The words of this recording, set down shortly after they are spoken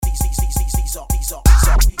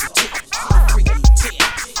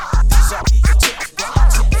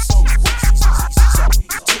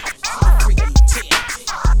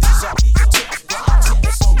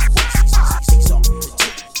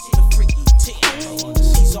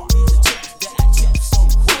These are the tips that I tell so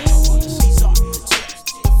well. These are the tips,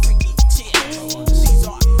 the freaky tips. These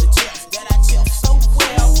are the tips that I tell so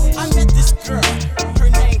well. I met this girl, her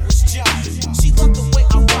name was Joan. She loved the way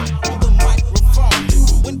I rock on the microphone.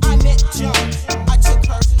 When I met Joan, I took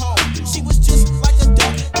her home. She was just like a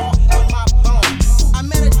doggy all on my bone. I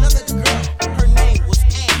met another girl, her name was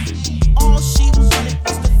Ann. All she wanted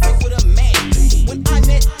was to freak with a man. When I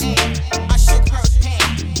met Ann, I shook her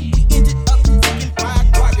hand. We ended up freaking by a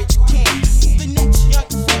garbage can. The next young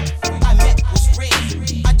freak I met was Red.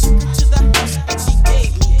 I took her to the house and she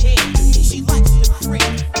gave me head. She likes to freak,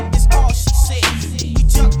 is all she said. We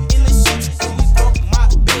jumped in the sheets and we broke my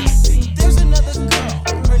bed. There's another girl,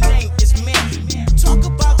 her name is Mary. Talk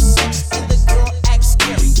about sex and the girl acts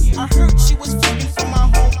scary. I heard she was freaking for my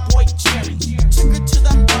homeboy Jerry. Took her to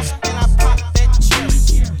the house and I popped that cherry.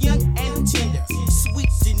 Young and tender, sweet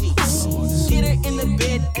Denise. Get her in the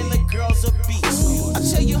bed and the girl's a beast. I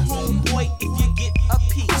tell you homeboy, if you get a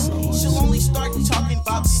piece, she'll only start talking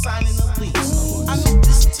about signing a lease. I met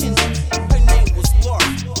this tender, her name was Laura.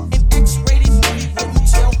 An X-rated movie wouldn't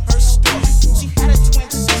tell her story. She had a twin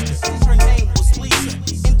sister, her name was Lisa.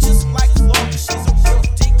 And just like Laura, she's a real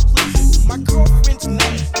dick pleaser. My girlfriend's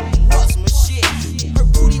name was Michelle. Her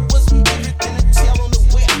booty was bigger than a tail on the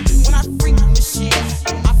wheel. When I freaked Michelle,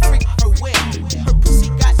 I freaked her well. Her pussy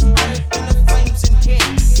got hotter than the flames in hell.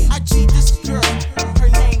 I G'd this girl, her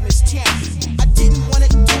name is Tammy. I didn't wanna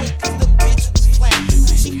do it cause the bitch was flammy.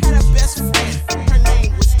 She had a best friend, her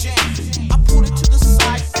name was Jane. I pulled her to the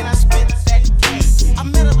side and I spent that game. I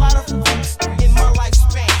met a lot of freaks in my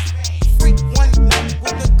lifespan. Freak one night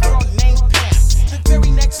with a girl named Pam. The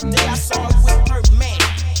very next day I saw her with her man.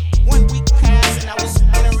 1 week passed and I was in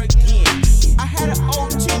her again. I had an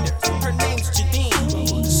old tender, her name's Janine.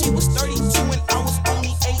 She was 32 and I was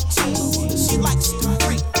only 18. She likes to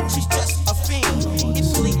freak, she's just a fiend. It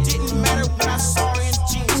really didn't matter when I saw her in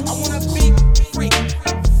jeans. I want a big freak,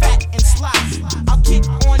 fat and sly. I'll kick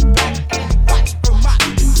on back and watch her mock.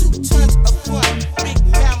 2 tons of fun, big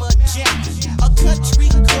mama jam. A country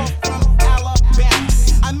girl from Alabama.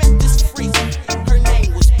 I met this freak, her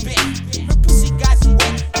name was Beth. Her pussy got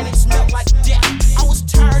wet and it smelled like death. I was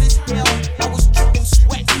tired as hell, I was dripping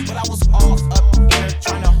sweat, but I was all up in her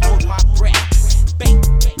trying to hold my breath. Bake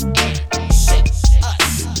and shake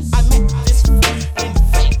us. I met this freak in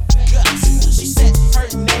Vegas. She said her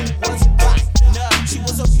name was Dinah. She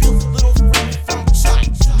was a built little freak from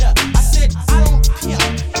China. I said I don't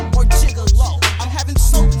pimp or gigolo. I'm having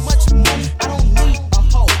so much money I don't need a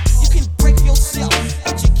hoe. You can break yourself,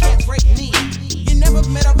 but you can't break me. You never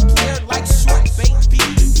met a player like Short Baby.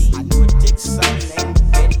 I knew a dick son named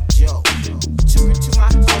Betty Joe. Took her to my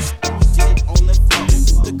house and we did it on the phone.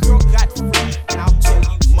 The girl got free and I'll tell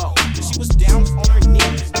you more. She was down on her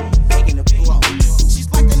knees, begging to blow. She's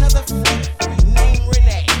like another freak named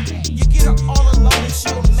Renee. You get her all alone and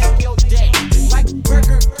she'll make your day. Like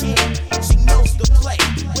Burger King, she knows the play.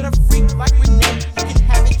 With a freak like Renee, you can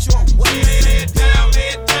have it your way. Head down,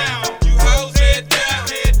 you hoes head down,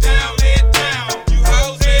 you hoes head down, you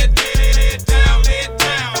hoes head down,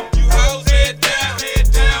 you hoes head down.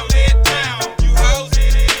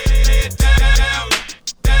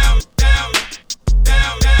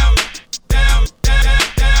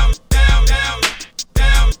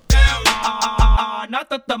 Not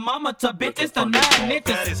the thermometer, bitch, it's the 9 niggas.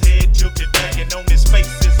 Got his head tilted back and on his face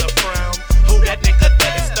is a frown. Hold that nigga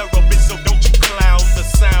that is thorough, so don't you clown the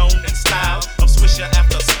sound and style of swisher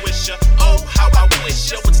after swisher. Oh, how I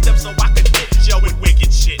wish you would step so I could hit you with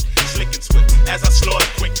wicked shit. Slick and swift as I slaughter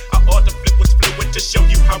quick. I ought to flip what's fluid to show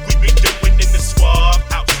you how we be doing in the swab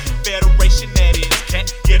house. Federation that is,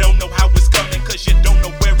 cat. You don't know how it's coming cause you don't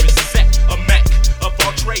know where it's at. A Mac of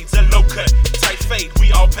all trades, a low cut, tight fade.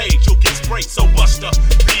 We all paid, you'll get sprayed, so bust up,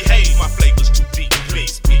 behave. My flavor's too deep,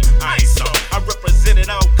 please speak. I ain't so. I represented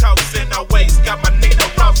all coasts and always got my Nina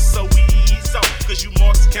Ross, so ease off. Cause you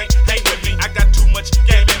marks can't hang with me. I got too much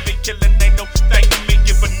game in me, killing ain't no thing to me.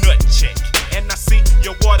 Give a nut check. And I see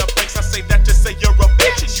your water breaks. I say that to say you're a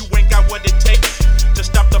bitch. And you ain't got what it takes to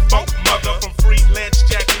stop the funk mother from freelance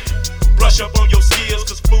jacking. Brush up on your skills,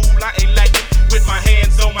 cause fool, I ain't lacking. With my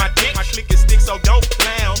hands on my dick, my click is stick, so don't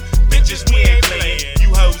clown. Bitches, we ain't playing.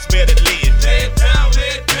 You hoes better lay it down. You hoes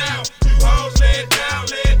lay it down. You hoes lay it down.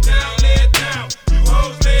 You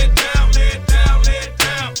hoes lay it down.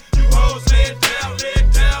 You hoes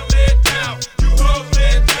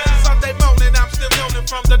lay it down. Sunday morning, I'm still yawning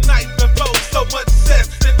from the night before. So much sex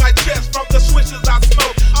in my chest from the switches I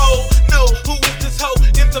smoke. Oh no, who is this hoe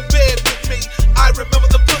in the bed with me? I remember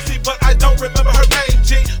the pussy, but I don't remember her name.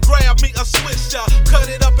 G, grab me a swisher, cut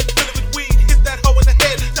it up and fill it with weed. Hit that hoe in the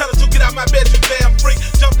head, tell her to get out my bed. You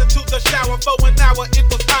for an hour, it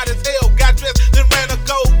was hot as hell. Got dressed, then ran a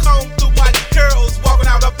gold comb through my curls. Walking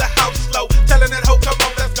out of the house slow, telling that hoe, come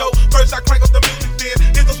on, let's go. First I crank up the music, then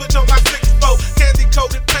hit the switch on my 6-4. Candy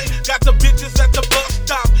coated paint, got the bitches at the bus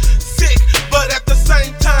stop. Sick, but at the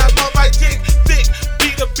same time on my dick thick.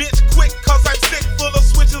 Beat a bitch quick, cause I'm sick, full of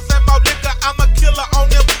switches and my liquor. I'm a killer on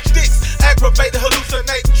them sticks. Aggravated,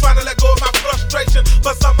 hallucinating, trying to let go of my frustration.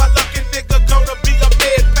 But some unlucky nigga gonna be a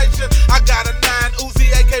med patient. I got a 9 Uzi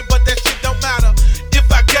AK, but that shit don't matter. If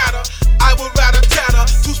I got her, I would rather tatter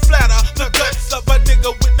to splatter the guts of a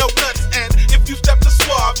nigga with no nuts. And if you step to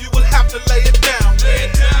suave, you will have to lay it down. Lay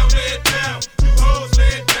it down, lay it down. You hoes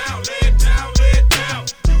lay it down, lay it down, lay it down.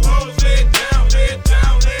 You hoes lay it down, lay it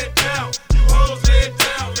down, lay it down. You hoes lay it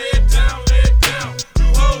down, lay it down, lay it down. You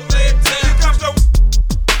hoes lay it down. Here comes the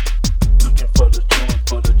looking for the joint,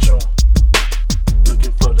 for the joint.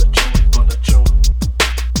 Looking for the joint, for the joint.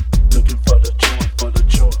 Looking for the joint, for the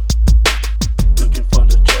joint. Looking for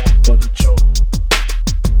the joint, for the joint.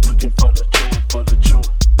 Looking for the joint, for the joint.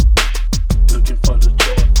 Looking for the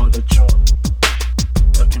joint, for the joint. Looking for the joint, for the joint.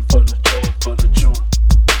 Looking for the joint, for the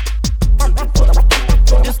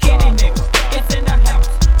The skinny niggas, it's in the house.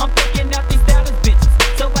 I'm picking out these stylish bitches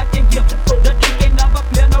so I can give them the drinking of a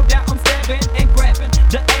pill. No doubt I'm stabbing and grabbing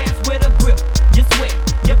the ass with a grip. You sweat,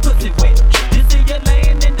 your pussy wet. You see you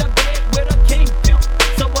laying in the bed with a king pimp.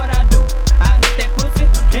 So what I do? I hit that pussy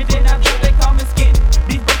and then I drop. They call me skinny.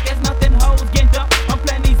 These big ass nothing hoes get dumped. I'm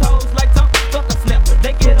playing these hoes like some fuck a slapper.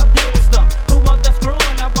 They get up there with stuff. Who want the screw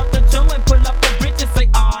and I want the chew and pull up the britches. Say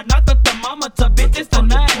not the thermometer, bitch. It's the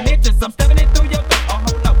 9 inches. I'm stepping it through your gut. Oh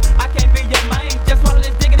no, I can't be your main. Just swallow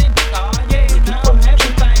this diggity dick. Oh yeah, now I'm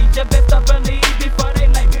having things. You best to believe before they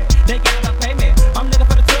lay me. They gotta pay me. I'm looking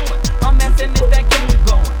for the true one. I'm asking if that can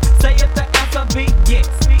going. Say if the answer be yes.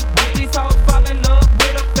 But these hoes fall in love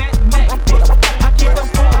with a fat Mac bitch. I keep them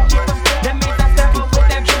full. That means I step up with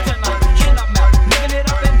that bitch tonight. In the mouth, living it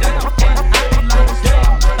up and down. And I be like,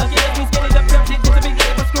 damn. Again, we skinny the pimp. This to be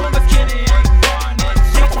gay, but screw my skinny ain't born and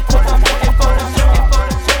shit. Cause I'm looking for the shit.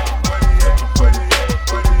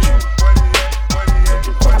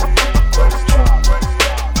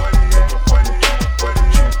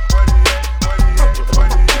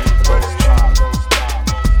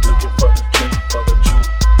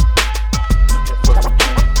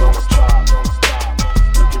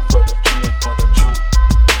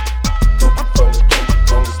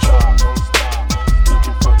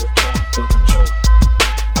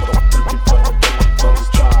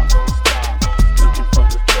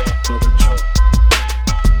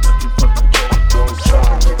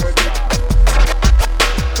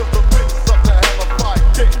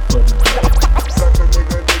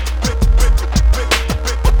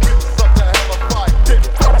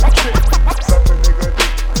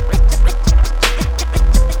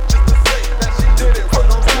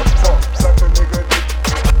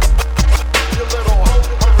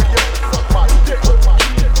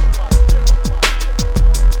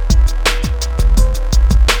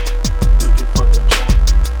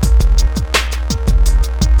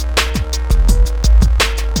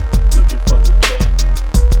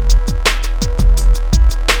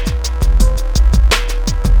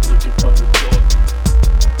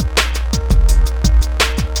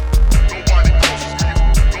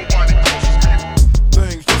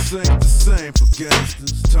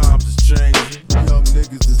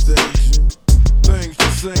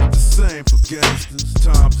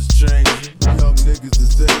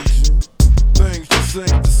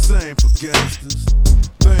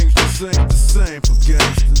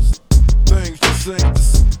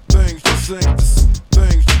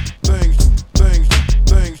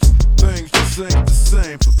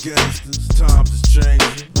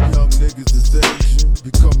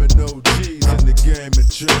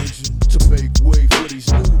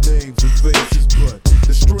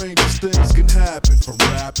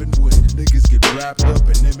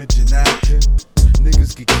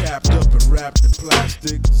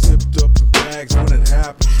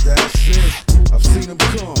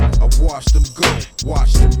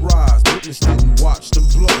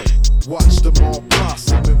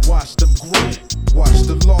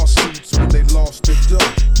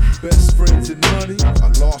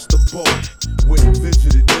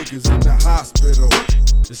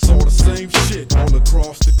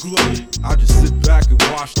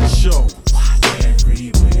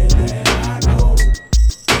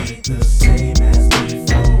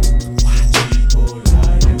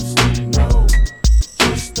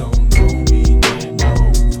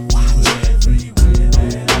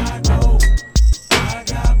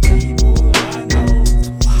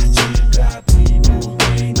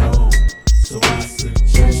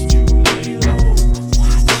 suggest you lay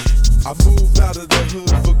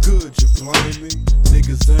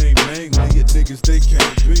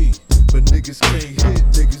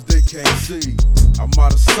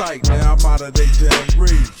out of they damn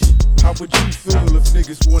rage. How would you feel if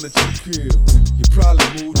niggas wanted to kill? You probably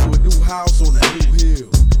move to a new house on a new hill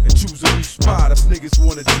and choose a new spot if niggas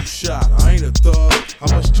wanted you shot. I ain't a thug. How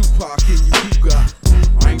much Tupac in you got?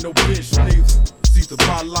 I ain't no bitch neither. It's either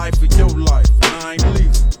my life or your life, and I ain't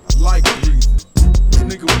leaving. I like breathing. This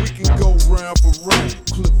nigga, we can go round for round,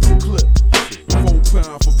 clip for clip, shit, 4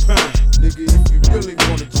 pound for pound. Nigga, if you really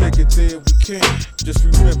wanna take it there, we can. Just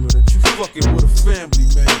remember that you fucking with a family,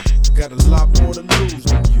 man. Got a lot more to lose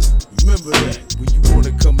than you. Remember that when you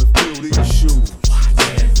wanna come and fill these shoes.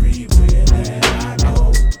 Everywhere that I go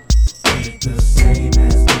ain't the same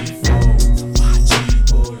as before. My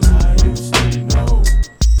people I used to know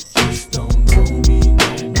just don't know me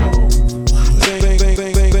no more.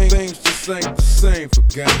 Things just ain't the same for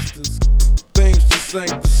gangsters. Things just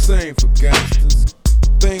ain't the same for gangsters.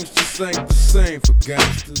 Things just ain't the same for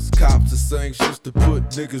gangsters. Cops are saying shit to put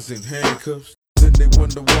niggas in handcuffs. Then they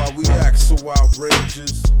wonder why we act so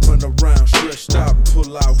outrageous. Run around stretched out and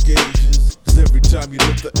pull out gauges. Cause every time you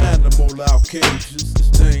lift the animal out cages, it's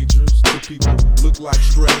dangerous to people who look like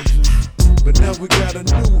strangers. But now we got a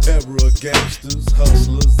new era of gangsters,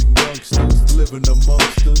 hustlers and youngsters living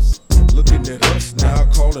amongst us. Looking at us now,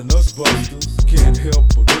 calling us busters. Can't help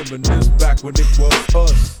but reminisce back when it was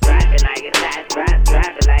us. Drop it like it's hot, drop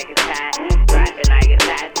it like it's hot. Drop it like it's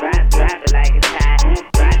hot, drop it like it's hot.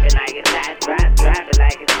 Drop it like it's hot, drop it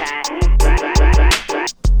like it's hot.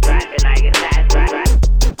 Drop it like it's hot,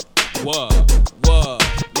 What,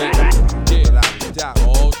 yeah,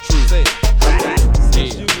 all true.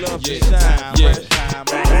 You love to shine,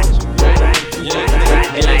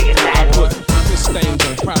 I put piss stains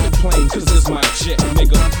on private planes, cause it's my jet,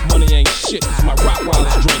 nigga. Money ain't shit, it's my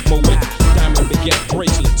Rottweilers drink Moet. Diamond baguette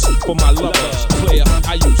bracelets for my lovers. Player,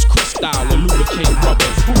 I use crystal and lubricate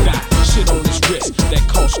rubbers. Who got shit on his wrist that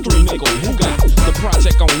cost 3 nickel? Who got the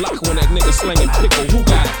project on lock when that nigga slinging pickle? Who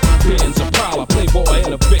got Benz, a Prowler, Playboy,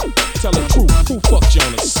 and a Vic? Tell the truth, who fucked you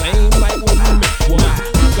on the same night when you met? What?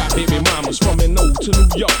 Who got baby mamas from NO to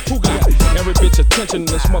New York? Who got every bitch attention in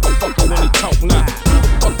this motherfucker when he talk now? Who the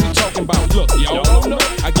fuck we talking about? Look, y'all don't know.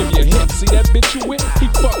 I give you a hint. See that bitch you with? He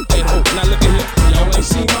fucked that hoe. Now look at here. Y'all ain't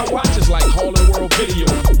seen my watches like Harlem World Video.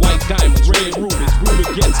 White diamonds, red rubies, blue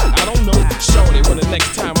baguettes. I don't know. Shorty, when the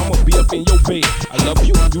next time I'ma be up in your bed. I love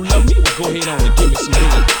you, you love me. Well, go ahead on and give me some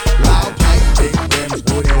head. Loud pipe, big rims,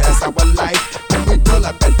 booty, that's our life. When we pull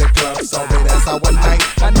up at the club, sorry, that's our night.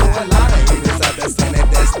 I know a lot of haters out there saying that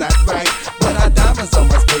that's not right, but our diamonds are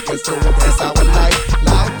much bigger, so that's our life.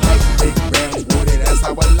 Loud pipe, big rims, booty, that's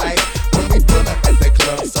our life. When we pull up at the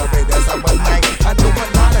club, sorry, that's our night. I know a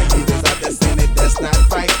lot of haters out there saying that that's not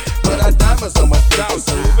right, but our diamonds are much bigger,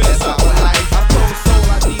 so that's our life. I told Soul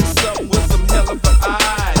I need something with some hell of a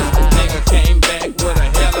eyes. Nigga came back with a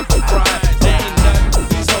hell of a prize. There ain't nothing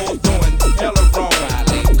these hoes doing hella wrong.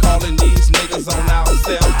 Calling these niggas on our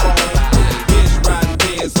cell phone. Bitch riding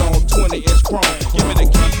pins on 20-inch chrome. Give me the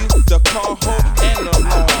keys, the car, home, and the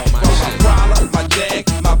loan. For my Prowler, my Jag,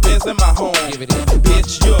 my Benz, and my home.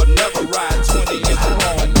 Bitch, you'll never ride 20-inch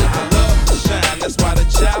chrome. I love to shine, that's why the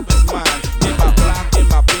job is mine. In my block, in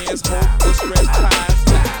my Benz, hope with stretch ties.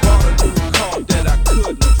 Bought a new car that I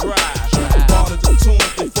couldn't drive. Bought it to tune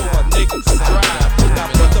before a nigga could drive. Now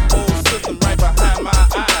put the whole system right behind my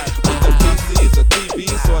eyes. With the PCs, the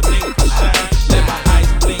TVs, so a nigga can shine. Let my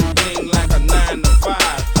eyes bling bling like a 9 to 5.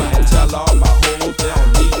 And tell all my hoes they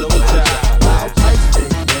don't need no job. Loud pipes,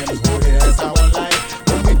 big rims, booty, that's our life.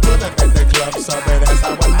 When we pull up at the club, sorry, that's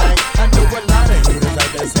our night. I know a lot of haters out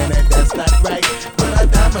there saying that that's not right, but our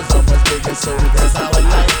diamonds are much bigger, so that's our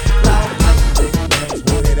life. Loud pipes, big rims,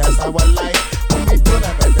 booty, that's our life. When we pull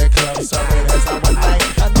up at the club, sorry, that's our night.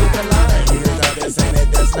 I know a lot of haters out there saying that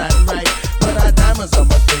that's not right, but our diamonds are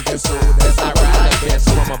much bigger, so that's I our ride life. like that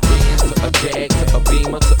from a Benz to a Jag to a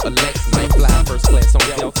Beamer to a Lexus. I fly first class on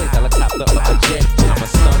Delta, helicopter or a jet. I'm a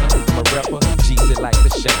stunner, I'm a rapper, G's it like the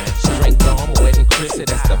shine. Strength arm, wet and crispy,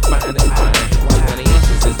 that's the finest wine. 20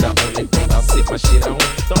 inches is the only thing I'll sit my shit on.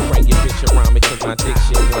 Don't bring your bitch around me cause my dick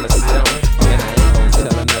shit wanna sit on. And I ain't gon'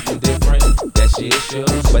 tell her nothing different, that shit sure.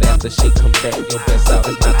 But after she come back, your best out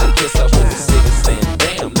is not to kiss her. Who's sitting saying,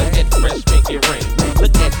 damn, look at fresh pinky ring.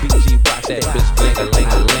 Look at BG, watch that bitch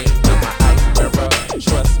bling-a-ling-a-ling. I'm my ice wearer,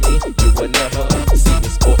 trust me, you will never see me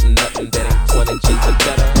sporting nothing that ain't 20 G's or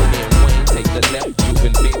better. Me and Wayne take the left, you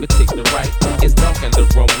and baby take the right. It's dark in the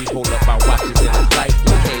room, we hold up our watches in the light.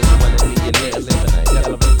 Cash money, millionaires living a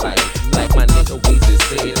hell of a life. Like my nigga Weezy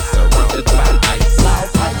said, surrounded by ice. Loud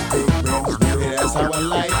pipes, big rims, booty, that's our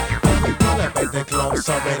life. When we pull up at the club,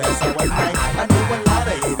 sorry, that's our night. I know a lot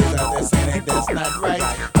of haters out there saying that that's not right,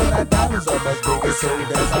 but our diamonds are much bigger, so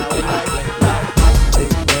that's our life. Loud pipes,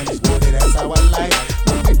 big rims, booty, that's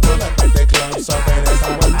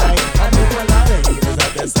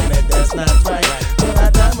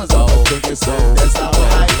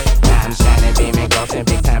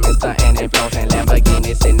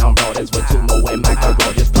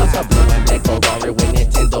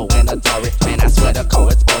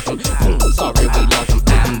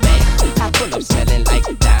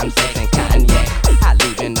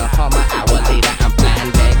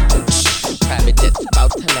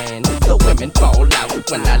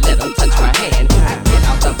let them touch my hand. I get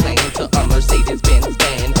out the plane to a Mercedes-Benz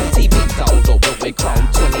van. TV's all over with chrome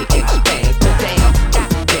 20-inch fans. Damn,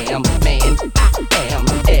 goddamn, man, I am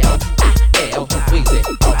L.I.L. Weezy,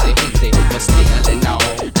 off the easy, but still and all.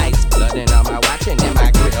 Ice flooding on my watch and in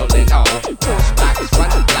my grill and all. Push box,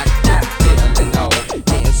 running block, still and all.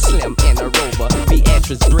 Man slim in a Rover,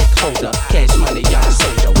 Beatrice brick holder, cash money, young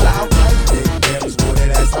soldier. Loud like big rims, boy,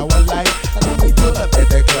 that's how I like. And when we pull up at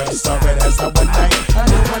the club, sorry, that's how I like. I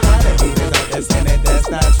know a lot of haters out there saying that that's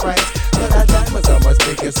not right, but our diamonds are much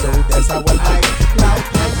bigger, so that's how I like. Loud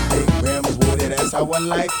like big rims, boy, that's how I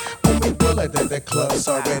like. When we pull up at the club,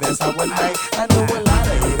 sorry, that's how I like. I know a lot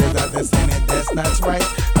of haters out there saying that that's not right,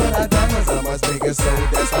 but our diamonds are much bigger, so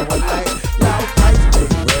that's how I like. Loud like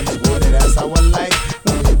big rims, boy, that's how I like.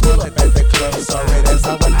 When we pull up at the club, sorry, that's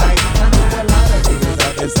how I like. I know a lot of haters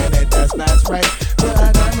out there saying that that's not right, but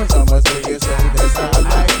our diamonds are much bigger, so that's how I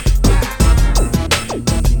like.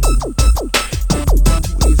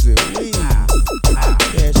 Weezy, wee.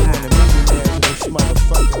 Cash money, millionaires in this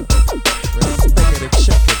motherfucker. Respect it,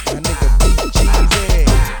 check it, my nigga BGZ.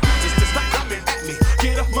 Just stop coming at me.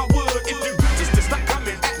 Get off my wood if you just stop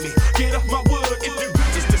coming at me. Get off my wood if you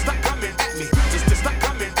just stop coming at me. Just stop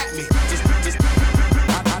coming at me.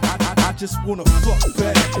 I just wanna fuck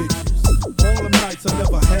bad bitches. All them nights I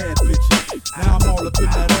never had bitches. Now I'm all up in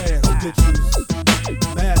that ass, bitches.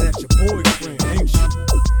 Mad at your boyfriend, ain't you?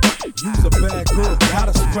 You's a bad girl,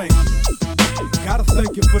 gotta spank you. Gotta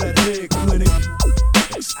thank you for that head clinic.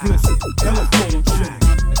 Explicit, hella photogenic.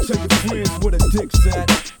 And tell your friends where the dick's at,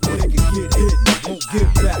 where they can get hit and won't get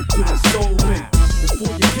back to their soulmate.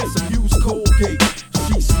 Before you kiss them, use Colgate.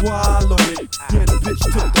 She swallowed it, yeah, the bitch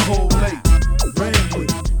took the whole late. Ran with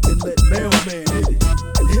it, and let mailman hit it,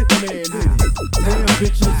 and hitman hit it. Damn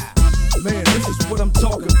bitches, man, this is what I'm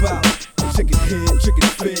talking about. Chicken head, chicken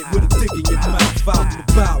fed with a dick in your mouth. Out and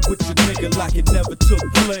about with your nigga like it never took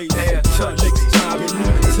place. Till next time it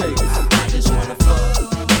never takes. I just wanna fuck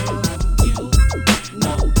you.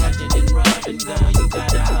 No touching and rubbing, girl. You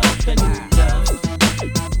got a husband who loves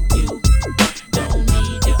you. Don't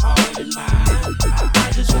need you all in mine.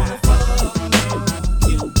 I just wanna fuck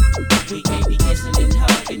you. We can't be kissing and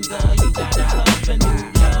hugging, girl. You got a husband who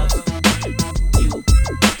loves you.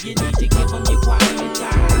 You need to give him your quiet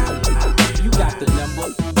time. You got the number.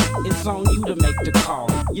 It's on you to make the call.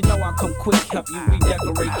 You know I'll come quick, help you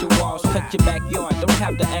redecorate your walls, cut your backyard. Don't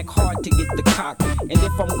have to act hard to get the cock. And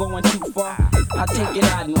if I'm going too far, I'll take it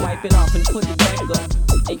out and wipe it off and put it back up.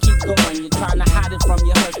 And keep going. You're trying to hide it from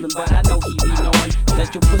your husband, but I know he be knowing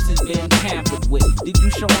that your pussy's been tampered with. Did you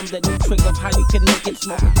show him that new trick of how you can make it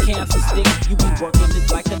smoke a cancer stick? You be working it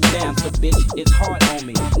like a dancer, bitch. It's hard on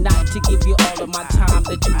me not to give you all of my time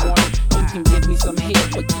that you wanted. You can give me some head,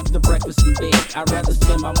 but keep the breakfast in bed. I'd rather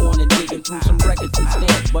spend my morning digging through some records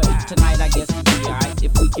instead. But tonight I guess it'll be alright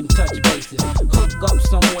if we can touch bases. Hook up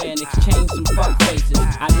somewhere and exchange some fuck faces.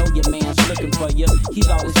 I know your man's looking for you. He's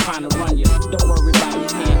always trying to run you. Don't worry about me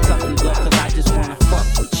handcuffing you, cause I just wanna fuck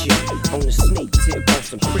with you. On the sneak tip on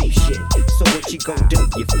some creep shit. So what you gon' do,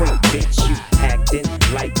 you freak bitch? You acting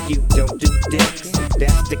like you don't do dicks.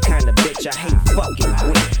 That's the kind of bitch I hate fucking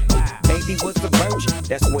with. Baby was a virgin,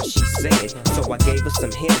 that's what she said. So I gave her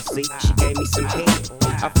some Hennessy, she gave me some head.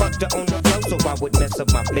 I fucked her on the floor so I would mess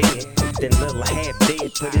up my bed. Then little half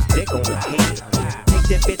dead put his dick on her head. Take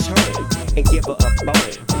that bitch home and give her a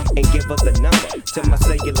bone. And give her the number to my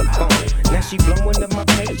cellular phone. Now she blowing up my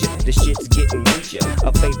pager, the shit's getting major.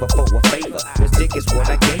 A favor for a favor, this dick is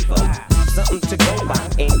what I gave her. Something to go by,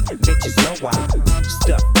 and bitches know why.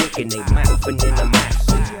 Stuff dick in their mouth and in the mouth.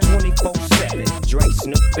 24/7, Dre,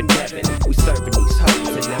 Snoop, and Devin. We serving these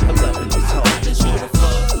hoes and never loving these hoes. I just wanna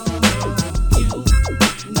fuck you.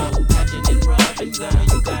 No touching and rubbing, girl.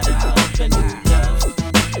 You got a husband who loves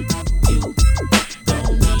you.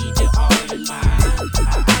 Don't need you all in mine.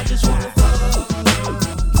 I just wanna fuck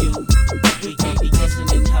you. We can't be kissing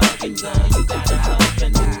and hugging, girl. You got a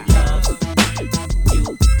husband who loves you.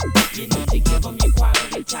 You need to give him your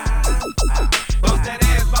quality time. Bounce that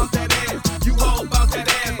ass, bounce that ass. You hold, bounce that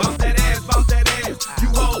ass, bounce that ass, bounce that ass. You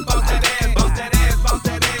hold, bounce that ass, bounce that ass, bounce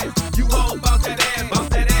that ass. You hold, bounce that ass, bounce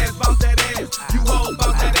that ass, bounce that ass. You hold,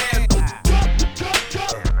 bounce that ass.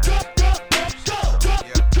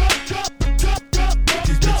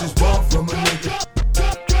 These bitches want from a nigga.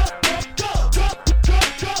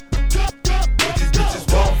 What these bitches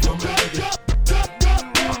want from a nigga.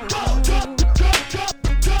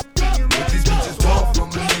 What these bitches want from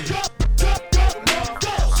a nigga.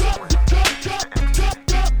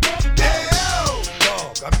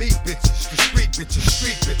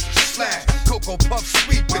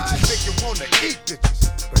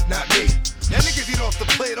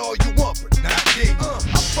 all you want, but not me.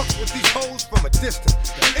 I fuck with these hoes from a distance.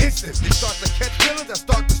 The instant they start to catch feelings, I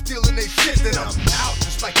start to stealing they shit. Then I'm out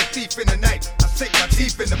just like a thief in the night. I sink my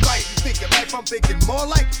teeth in the bite. You thinking life, I'm thinking more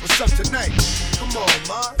like what's up tonight. Come on,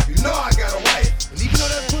 ma, you know I got a wife. And even though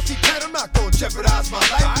that pussy tight, I'm not gonna jeopardize my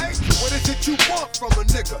life. So what is it you want from a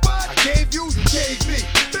nigga? I gave you, you gave me.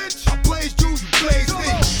 Bitch, I blazed you, you blazed me.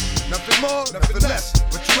 Nothing more, nothing less.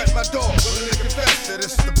 But you at my door, willing to confess that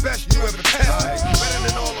it's the best you ever tested. Better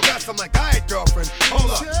than all the rest. I'm like, alright, girlfriend,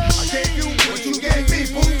 hold up. I gave you what you gave me,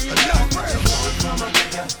 boo. Enough.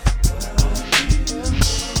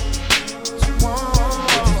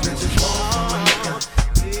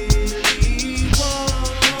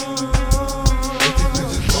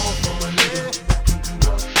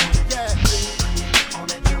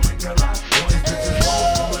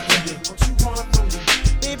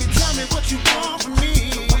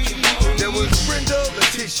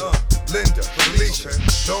 Linda, Felicia,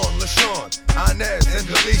 Dawn, LaShawn, Inez, and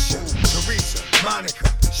Alicia, Teresa, Monica,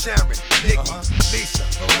 Sharon, Nikki, Lisa,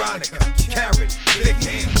 Veronica, Karen,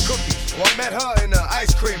 Vicky, Cookies. Oh, I met her in the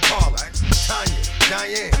ice cream parlor. Tanya,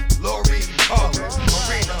 Diane, Lori, Carla,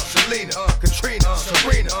 Marina, Selena, Katrina,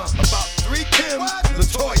 Serena. About 3 Kims,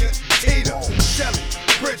 Latoya, Tina, Shelly,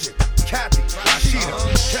 Bridget, Kathy, Rashida,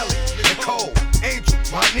 Kelly, Nicole, Angel,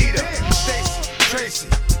 Juanita, Stacy, Tracy,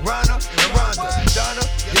 Rana, Miranda, Donna,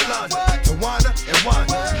 Yolanda, Tawana, and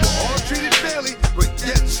Wanda. We're all treated fairly, but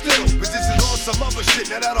yet still. But this is on some other shit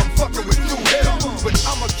now that I'm fucking with you here. But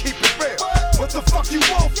I'ma keep it real. What the fuck you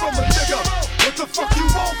want from a nigga? What the fuck you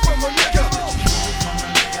want from a nigga?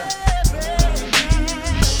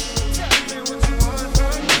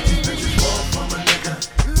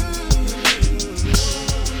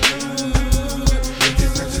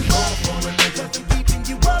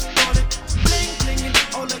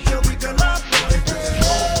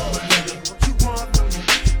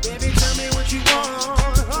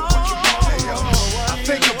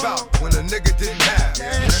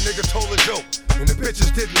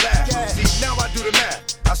 Bitches didn't laugh. See, now I do the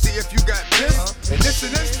math. I see if you got this and this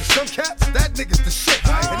and this. To some cats, that nigga's the shit.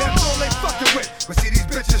 And that's all they fucking with. But see, these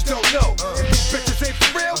bitches don't know. If these bitches ain't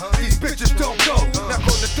for real, these bitches don't go. Knock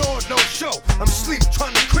on the door, no show. I'm asleep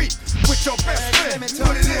trying to creep with your best friend.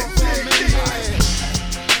 What it is, yeah.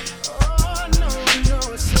 Oh, no,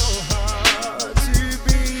 it's so hard to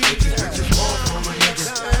be a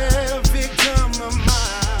victim of my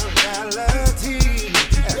reality.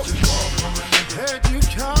 Heard you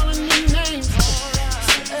calling me names,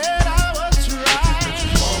 said I was right.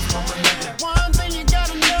 One thing you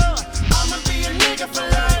gotta know, I'ma be a nigga for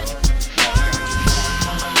life.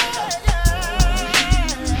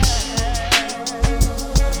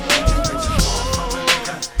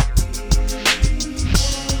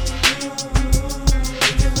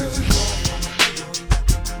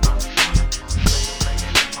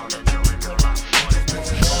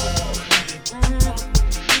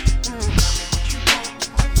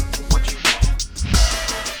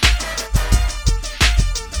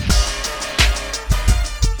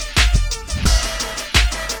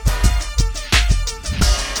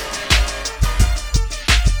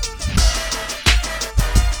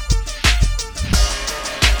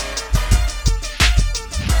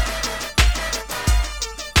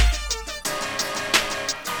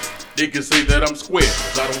 Niggas say that I'm square,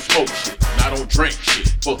 cause I don't smoke shit, and I don't drink shit.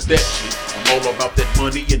 Fuck that shit, I'm all about that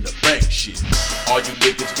money in the bank shit. All you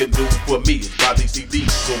niggas can do for me is buy these CDs,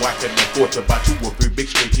 so I can afford to buy 2 or 3 big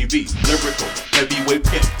screen TVs. Lyrical, heavyweight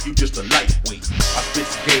pimp, you just a lightweight. I spit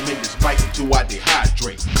the game in this mic until I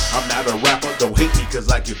dehydrate. I'm not a rapper, don't hate me cause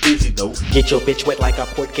I get busy though. Get your bitch wet like I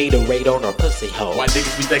poured Gatorade on her pussy hole. Why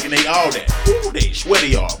niggas be thinking they all that? Ooh, they swear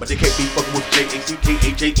they are, but they can't be fucking with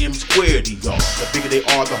JACKHAM squared, y'all. The bigger they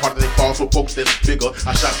are, the harder they fall, so folks that's bigger.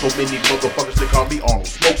 I shot so many motherfuckers, they call me Arnold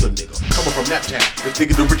Smokes a nigga. Coming from that town, the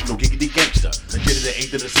bigger the original, giggity gangster. The J to the A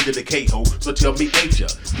to the C to the K-ho, so tell me ain't ya?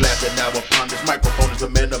 Glad that now upon this microphone is a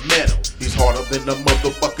man of metal. He's harder than the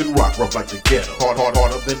motherfucking rock, rough like the ghetto.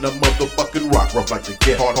 Harder than the motherfucking rock, rough like the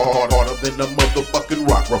ghetto. Harder than the motherfucking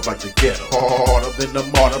rock, rough like the ghetto. Harder than the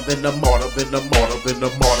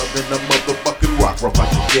motherfucking rock, rough like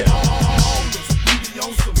the ghetto.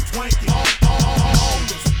 On some twanky.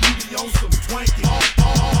 On some twanky.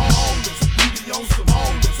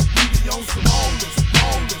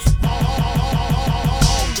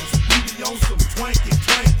 On some twanky.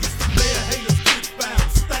 Player haters get found,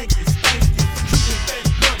 stanky. Treating that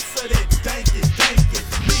blunt so that danky.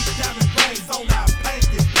 Big diamond rings on our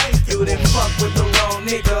panky. You didn't fuck with the wrong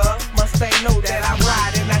nigga. Must ain't know that I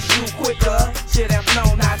ride and I shoot quicker. Should have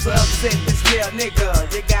known not to upset this real nigga.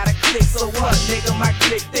 You gotta click, so what, nigga? My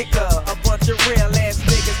click thicker. A bunch of real ass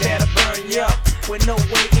niggas with no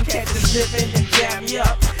weight and catch you slipping and jam you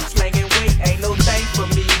up. Slanging weight ain't no thing for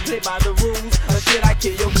me. Play by the rules, or should I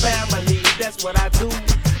kill your family? That's what I do.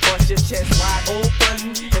 Bust your chest wide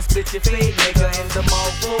open and split your fade, nigga, and the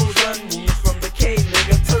mall frozen. Moves from the cave,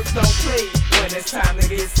 nigga. Turf don't play when it's time to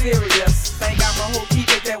get serious. Think I'ma hold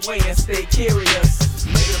keep it that way and stay curious.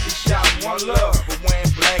 Niggas be shouting one love for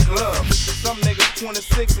wearing black gloves. Some niggas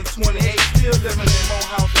 26 and 28 still living in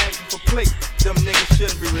Morehouse asking for plate. Them niggas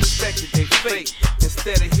shouldn't be respected, they fake.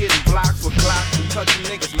 Instead of hitting blocks with glocks and touching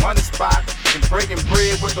niggas' money spot and breaking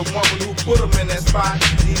bread with the woman who put them in that spot.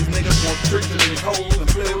 These niggas want tricks in their hoes and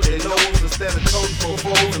play with their nose instead of toting for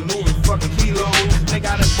foes and moving fucking kilos. They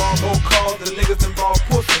got involved more cars than niggas involved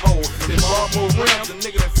pussy hoes. They bought more rims than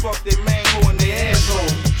niggas that fuck their man hoe in their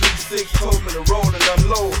asshole. 3-6 told me to roll and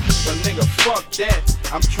unload, but nigga fuck that.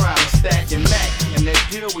 I'm trying to stack and mac, and that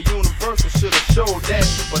deal with Universal should've showed that.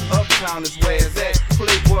 But Uptown is where it's at.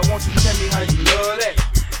 Playboy, won't you tell me how you love that?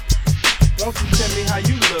 Won't you tell me how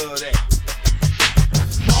you love that?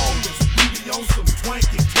 Ballers, we be on some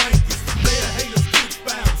twanky twankies. Player haters get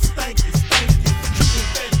found, stanky stanky. Keeping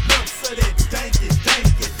that blunt so that danky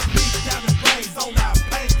danky. Big diamond rings on our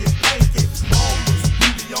panky panky. Ballers, we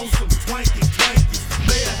be on some twanky twankies.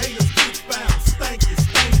 Player haters get found, stanky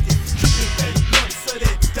stanky. Keeping that blunt so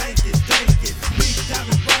that danky danky. Big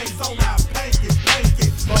diamond rings on our panky panky.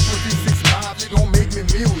 Fuck with D65, it gon' make me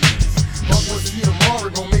millions. Fuck with see tomorrow,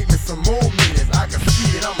 gon' make me some more millions. I can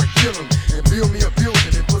see it, I'ma kill him and build me a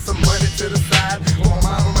building and put some money to the side for my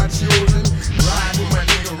mom and my children. Ride with my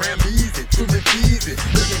nigga Rambeezy, to me easy.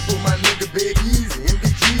 Looking for my nigga Big Easy and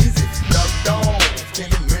Big Jeezy. Duck dog, 10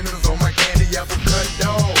 minutes on my candy apple cut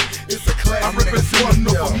dog. It's a classic. I represent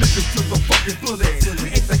enough niggas to the fucking bullets.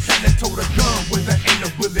 We ain't the kind that told a gun when there ain't no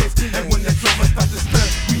bullets. And when the drummer starts to stun,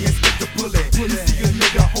 we inspect the bullet. You see a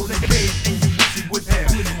nigga holding cage and you wish he would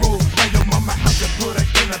have. Roll by your mama house and put her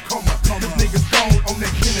in a coma. This nigga's gone on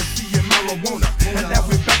that Hennessy and marijuana. And now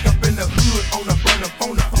we back up in the hood on a burner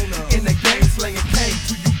phone. In the game slanging cane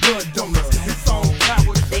to you blood donors. It's on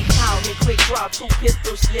power. They call me quick draw, 2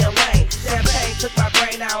 pistols, Lil Wayne. Champagne took my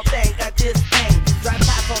brain, I don't think I just ain't. Drop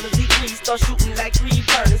top on the Z3, start shooting like 3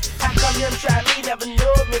 burners. How come him try me, never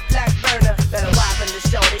knew me, black burner. Better wipe in the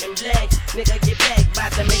shoulder in black. Nigga get back,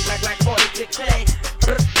 bout to make my Glock 40 click clay.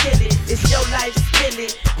 Kill it, it's your life, spill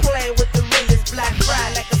it. Playing with the realest, black fry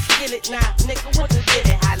like a skillet. Nah, nigga, what the did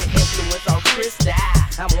it? Highly influence on Krista.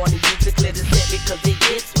 I'm wanting you to clear the set because it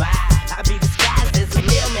gets wild. I be disguised as a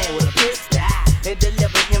mailman with a pistol and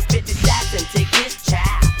deliver him 50 shots and take his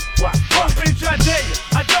child. What? Bitch, I dare you.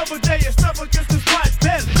 I double dare you. Stuff against the spots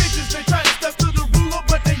deadly. Bitches, they try to step to the ruler,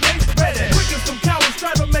 but they ain't ready. Quick as some cowards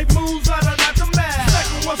try to make moves out of not the man.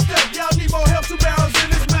 Second one step, y'all need more help to balance in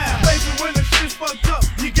this mouth. Baby, when the shit's fucked up,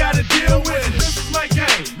 you gotta deal with it. This is my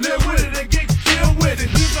game. Live with it and get killed with it.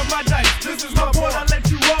 These are my dice. This is my board. I let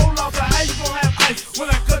you roll off. But how you gon' have ice when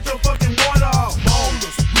I cut your fucking water off?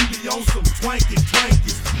 Ballers, we be on some twanky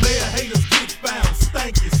twankies. Player haters get found,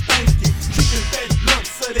 stanky stanky. Keeping that blunt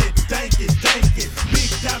so that danky danky. Big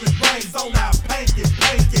diamond rings on our panky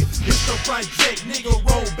panky. It's the project, nigga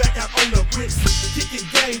roll back out on the bricks. Kicking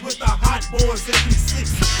game with the hot boys at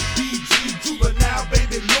 3-6. BG Juvenile,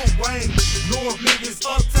 baby, Lil Wayne. North niggas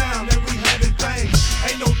uptown and we having things.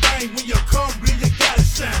 Ain't no thing when you come, real, you gotta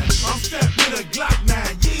shine. I'm strapped with a Glock 9,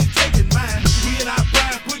 you ain't taking mine. We in our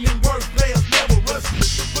prime, putting in work, players never rushing.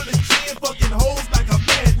 Put a chin, fucking hoes like a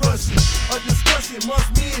mad Russian. A discussion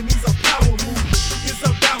must mean means a power move. It's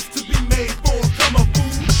about to be made for a come a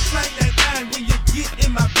fool. Slang that line when you get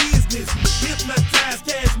in my business. Hypnotize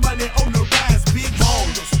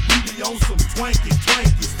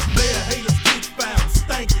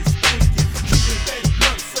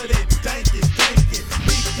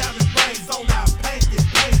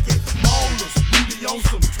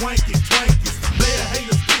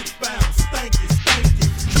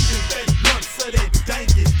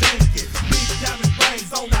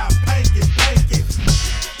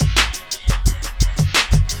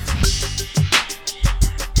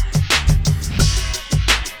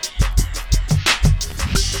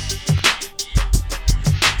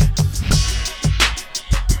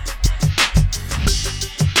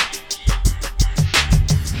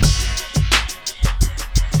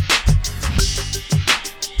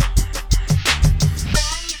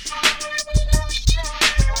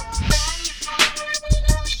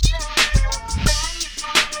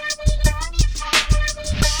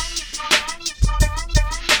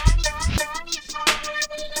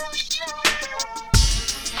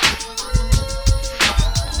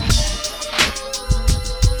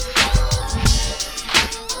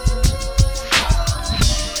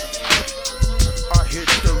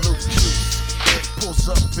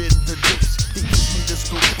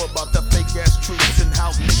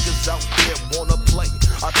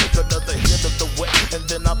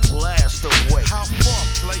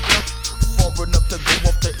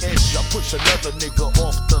edge. I push another nigga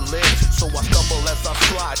off the ledge, so I stumble as I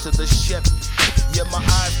slide to the Chevy. Yeah, my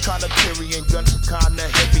eyes kinda teary and gun kinda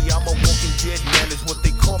heavy. I'm a walking dead man, is what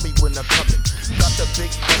they call me when I'm coming. Got the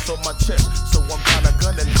big S on my chest, so I'm kinda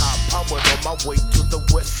gunning high powered on my way to the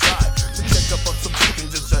west side to check up on some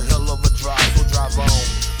chickens. It's a hell of a drive, so drive on.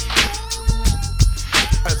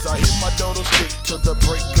 As I hit my dodo stick to the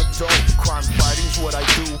break of dawn, crime fighting's what I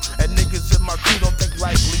do, and niggas in my crew don't think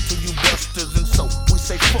lightly to you busters, and so we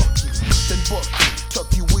say fuck you, then buck you,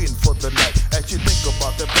 tuck you in for the night, as you think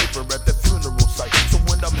about the paper at the funeral site. So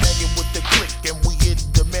when I'm hanging with the clique and we in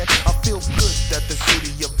demand, I feel good that the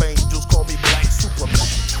city of angels call me Black Superman.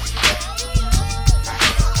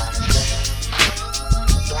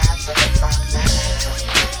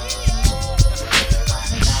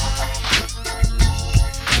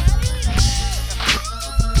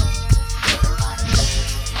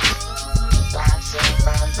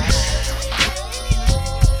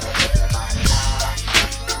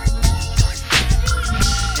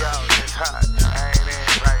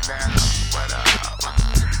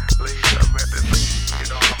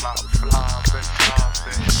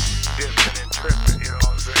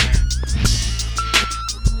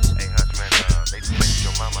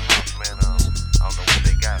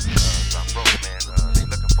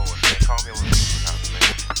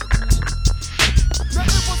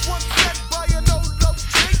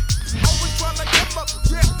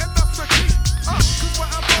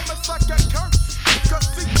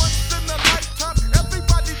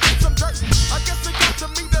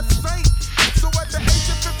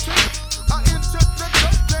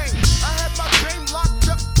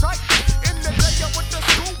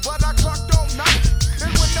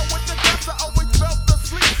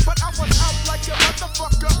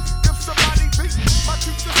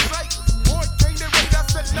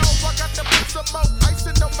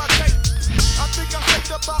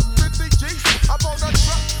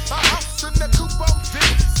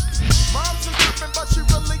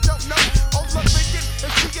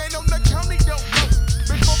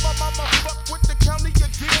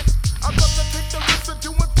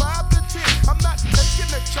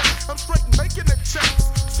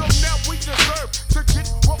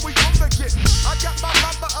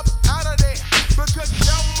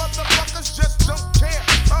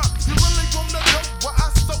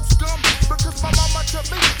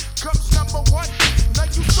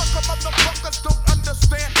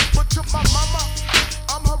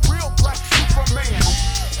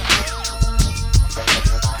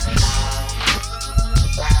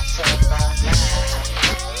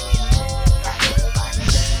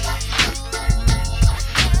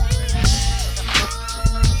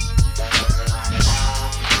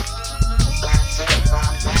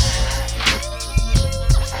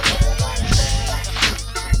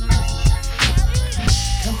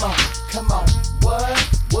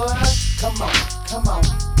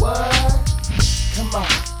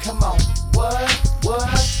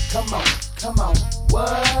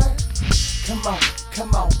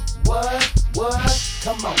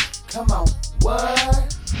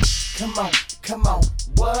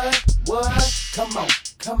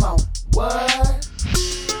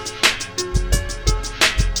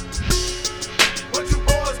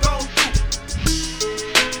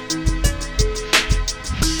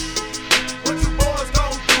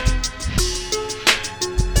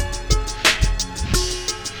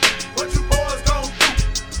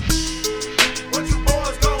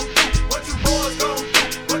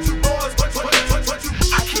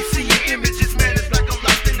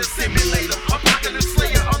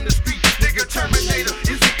 Terminator,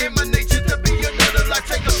 is it in my nature to be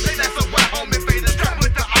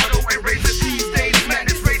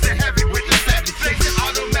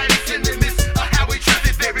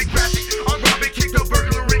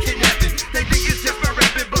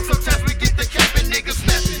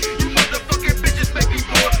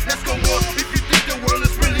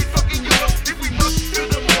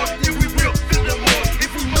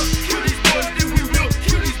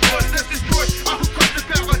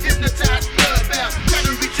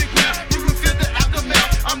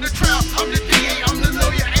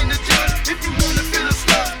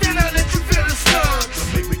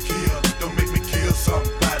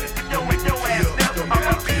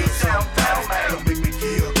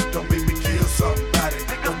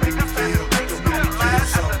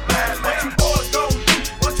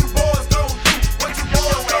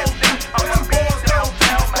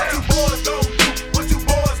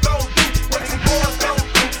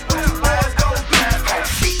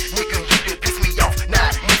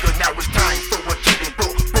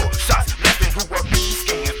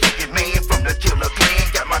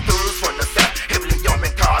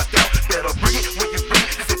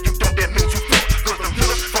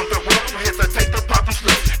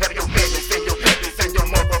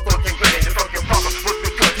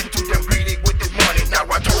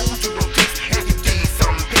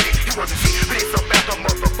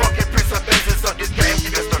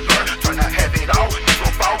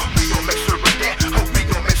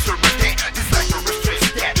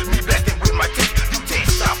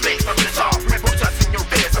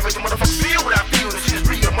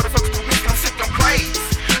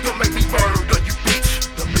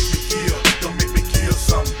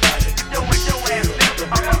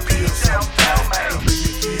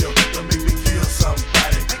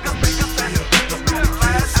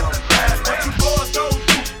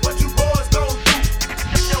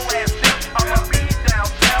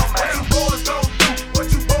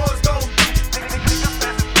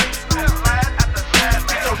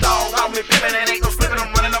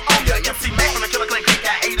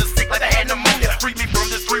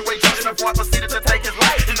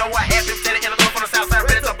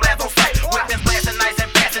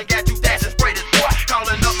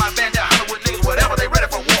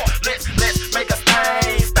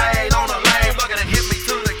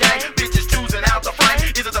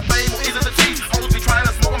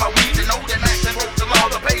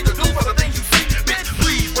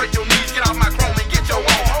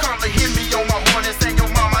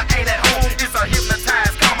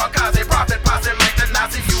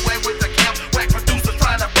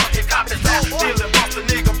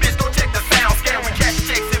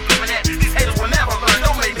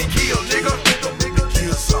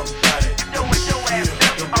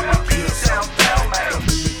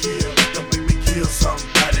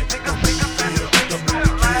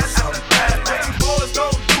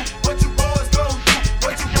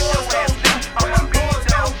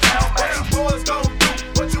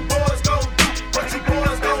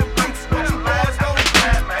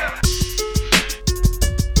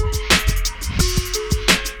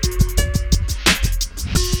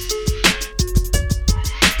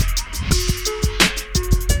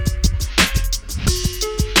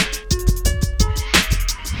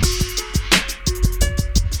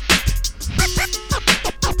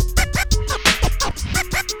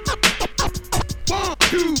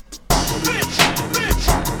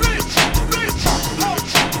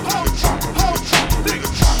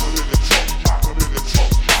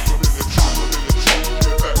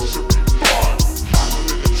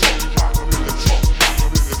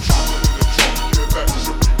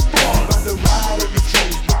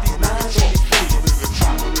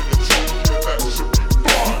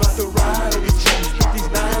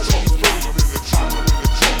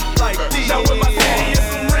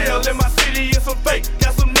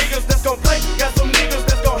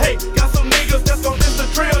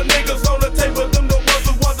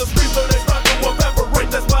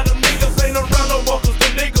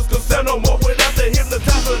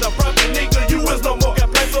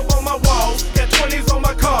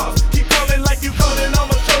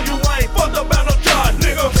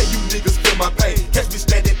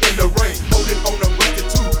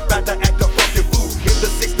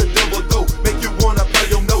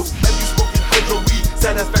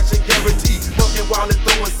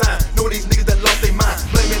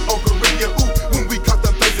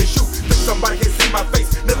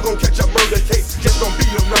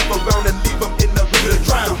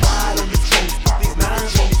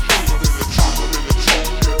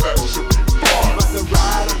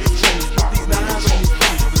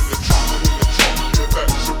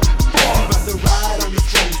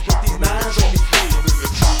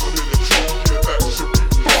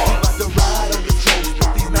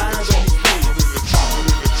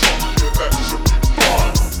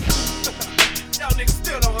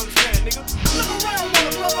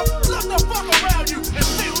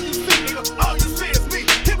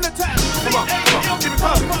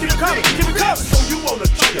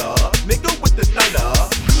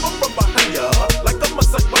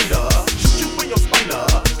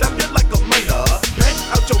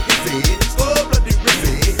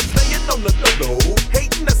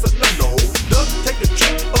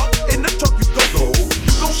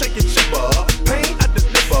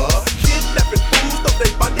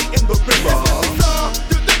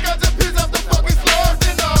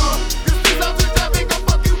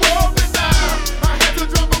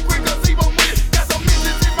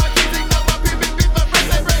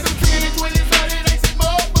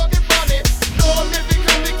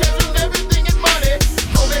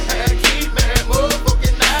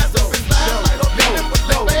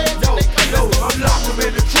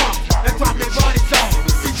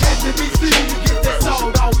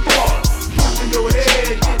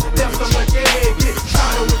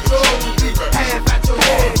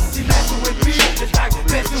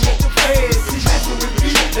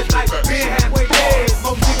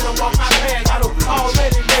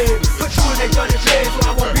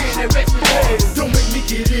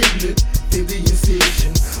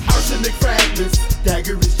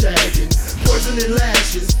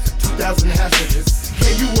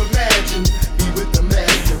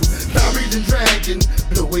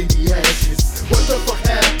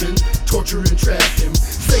and trap him.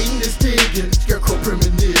 Satan is digging, scarecrow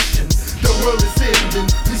premonition. The world is ending,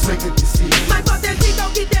 please make a decision. Might fuck that chick, go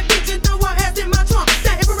get that bitch and throw her ass in my trunk.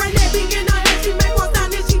 That infrared net be in her ass, she make one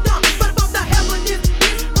sound and she dumb. But fuck the evidence,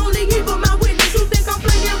 bitch, only evil my witness. You think I'm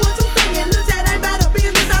playing what you saying? Look, that ain't bad a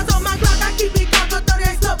business. I told my Glock, I keep it cocked,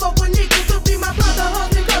 38 stuff up with niggas. To be my brother,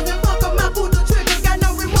 husband, cousin, fuck up my pull the trigger. Got no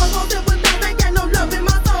remorse, won't sympathize, ain't got no love in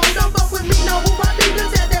my soul. Don't fuck with me, know who I be,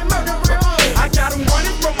 just had that murderer on. I got 'em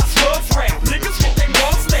running from my slugs rap. Niggas get they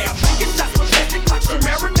mugs stabbed. Taking shots with plastic clutch and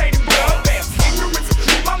marinating blood baths. Ignorance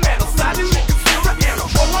with my manner. Silent niggas fear a hammer.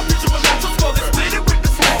 All my visualizers for this split it with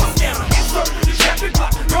the small scanner. Insert the traffic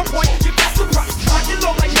block. Your point, you got the price. Lock it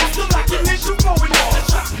low like master locking in you going all the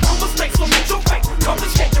shot. No mistakes, so meet your fate. Come to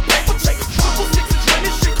skate your paper check. Triple sixes when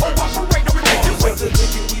this shit cooperate. Don't make it wait. The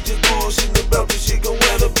thinking we just bullshitting about this shit gon'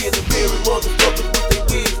 wind up in the berry. Motherfuckers with their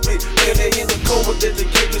wigs split. Man, they in the coma that the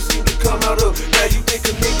kickers seem to come out of. Now you think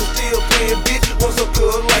a nigga still playing bitch? Once I'm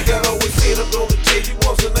good, like I always said, I'm gonna tell you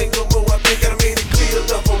once and ain't no more. I think I made it clear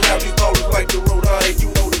enough on how these ballers like the road. Alright, you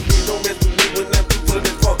know the bitch, don't mess with me when I'm through for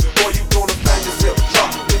this funk. Boy, you gonna find yourself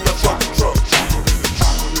locked in the fucking trunk.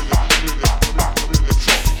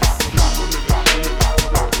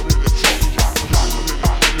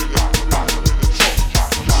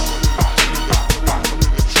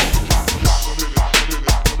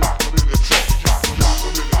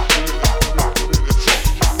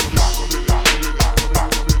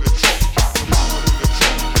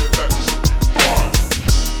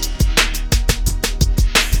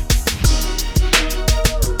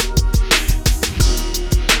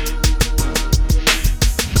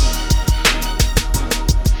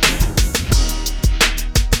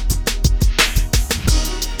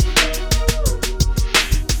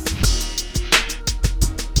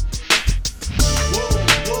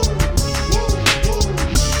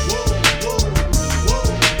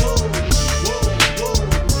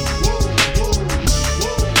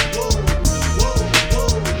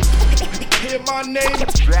 Hear my name,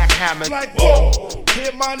 Black Hammond. like whoa.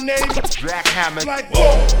 Hear my name, Black Hammond. like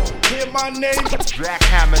whoa. Hear my name, Black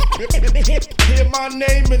Hammond. hear my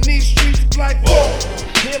name in these streets, like whoa.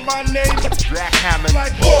 Hear my name, Black Hammond.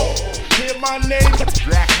 like whoa. Hear my name,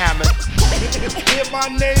 Black Hammond. hear my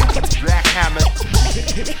name, Black Hammond.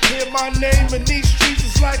 hear my name in these streets,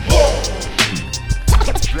 it's like whoa.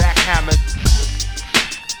 Black Hammond.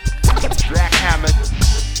 Black Hammond.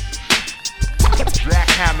 Black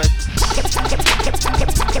Hammond.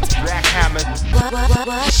 Black Hammond.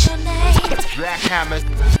 What's your name? Black Hammond.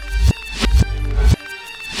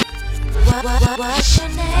 What's your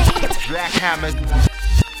name? Black Hammond.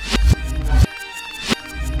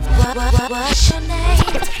 What's your name?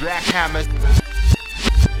 Black Hammond.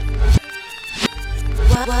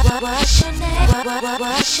 What's your name?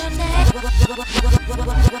 What's your name?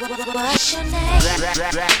 What's your name?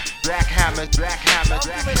 Black Hammond. Black Hammond.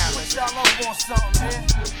 Black Put Hammond. y'all up on something, man.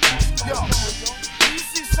 Yo, you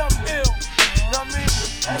see something ill, you know what I mean?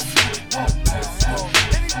 That shit is whoa.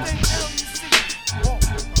 Anything ill you see, whoa.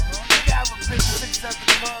 Nigga have a big six at the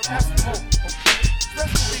club, that's whoa.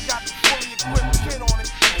 Especially if they got the fully equipped kid on it,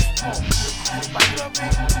 it's whoa. Like, you know what I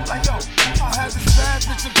mean? Like, yo, I had this bad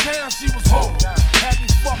bitch in town, she was whoa. Had me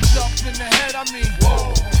fucked up in the head, I mean,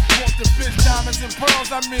 whoa. Want the bitch diamonds and pearls,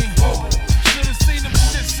 I mean, whoa. Should've seen them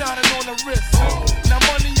shit shining on the wrist. Now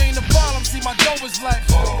money ain't a problem, see my dough is like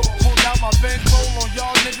pulled out my bankroll on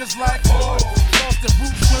y'all niggas like lost the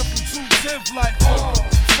boots went from 210 like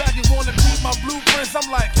faggot wanna beat my blueprints, I'm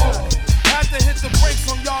like had to hit the brakes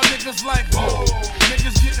on y'all niggas like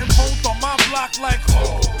niggas getting both on my block like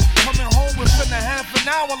coming home within a half an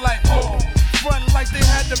hour like frontin' like they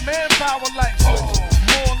had the manpower like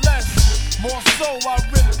more or less. More so, I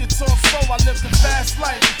rip guitar so I live the fast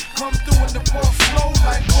life. Come through in the ball slow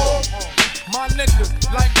like whoa. My niggas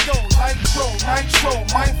like dough, like dough, nitro,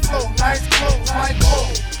 my flow, nice clothes like whoa.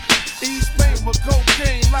 East Spain with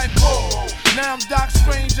cocaine like whoa. Now I'm Doc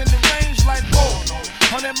Strange in the range like whoa.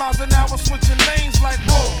 100 miles an hour switching lanes like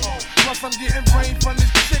whoa. Plus I'm getting brain from this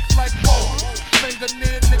chick like whoa. Finger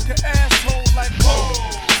near nigga asshole like whoa.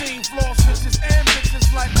 Team floor switches and bitches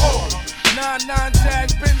like whoa. 9-9 Jag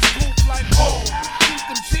Benz coupe like whoa. Keep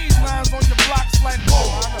them cheese lines on your blocks like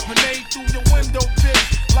whoa. Grenade through your window,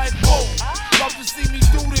 bitch, like whoa. Love to see me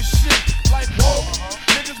do this shit like whoa.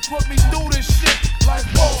 Niggas put me through this shit like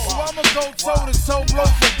whoa. So I'ma go toe to toe, blow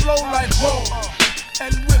for blow like whoa.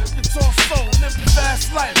 And whip guitar soul, live the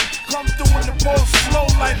fast life. Come through in the ball slow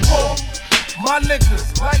like whoa. My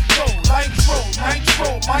niggas like dough, like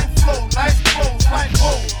nitro, my flow, nice clothes like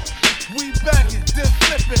whoa. We bag it, then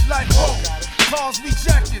flip it like whoa. Cars we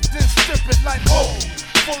jack it, then strip it like whoa.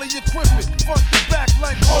 fully equipped, front to back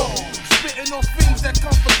like spitting on fiends that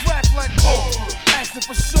come for crack like asking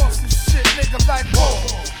for shorts and shit, nigga like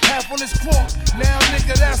half on this quote, now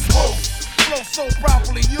nigga that's flow so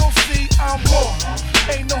properly, you'll see I'm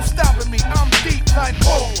ain't no stopping me, I'm deep like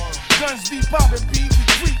guns deep poppin', beat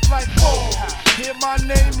retreat like hear my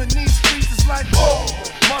name in these streets is like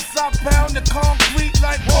must I pound the concrete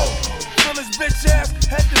like fill his bitch ass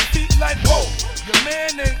head to feet like your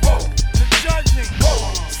man ain't the judge ain't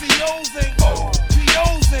COs ain't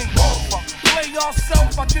POs ain't play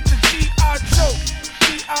yourself, I get the G.I. Joe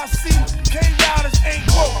DIC, K-Riders ain't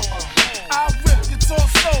I rip your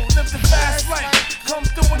torso, live the fast life come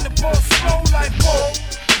through in the ball slow like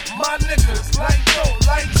my niggas like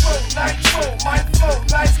nitro, my flow,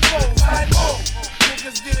 nice clothes like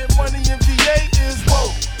niggas getting money in VA is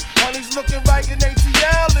money's looking right in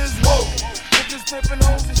ATL is niggas flipping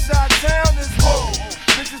hoes in Chi-Town is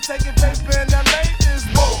niggas taking paper in LA is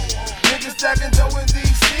niggas stacking dough in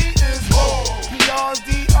DC is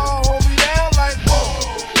PRDR hold me down like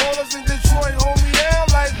ballers in Detroit hold me down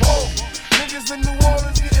like niggas in New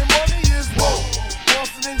Orleans getting money is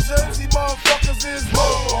Boston and Jersey motherfuckers is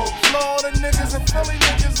Florida niggas and Philly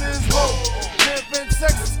niggas is Tampa,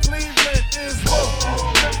 Texas, Cleveland is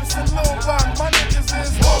Memphis and Little Rock, my niggas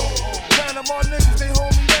is Panama niggas, they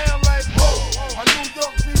hold me down like my New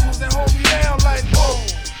York peoples, they hold me down like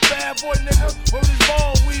bad boy nigga, where this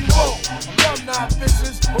ball we alumni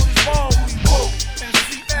bitches, where this ball we and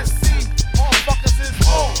CSC, motherfuckers is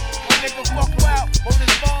my nigga fuck out, where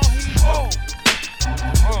this ball he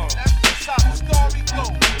that's how the story go.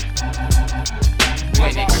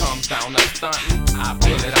 When it comes down to stunting, I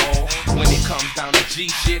pull it all. When it comes down to G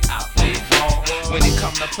shit, I play it wrong. When it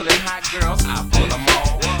come to pulling hot girls, I pull them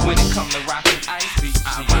all. When it come to rocking ice beats,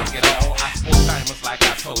 I rock it all. I sport diamonds like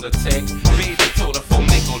I told a tech. Baby told a full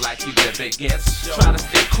nickel like you get big guess. Try to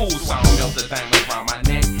stay cool so I don't melt the diamonds around my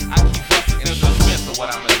neck. I keep busting in suspense of what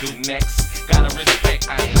I'ma do next. Gotta respect,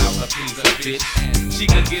 I ain't out to please a bitch. She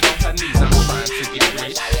could get on her knees, I'm trying to get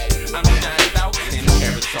rich. I'm shined out, 10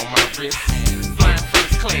 carats on my wrist. Flying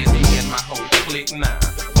first class, me and my whole clique now.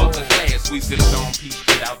 Fuck the glass, we sit on piece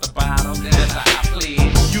straight out the bottle. That's how I play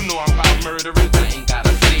it. You know I'm about murdering, I ain't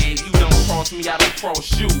gotta say it. You don't cross me, I don't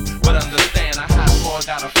cross you. But understand, a hot boy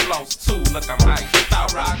got a floss too. Look, I'm iced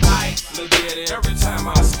out. I rock ice, look at it every time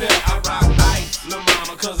I step. I rock ice, lil'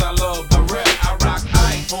 mama, cause I love the rep. I rock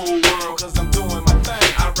ice, whole world, cause I'm doing my thing.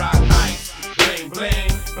 I rock ice, bling,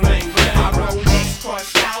 bling, bling, bling. I roll next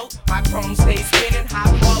crushed out, my chrome stay spinning. Hot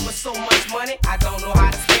boy with so much money, I don't know how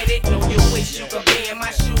to spend it. Know you wish you could be in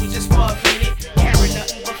my shoes just for a minute. Carry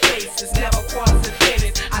nothing but faces, never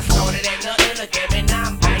coincidence. I started at nothing, look at me now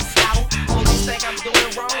I'm iced out. Police think I'm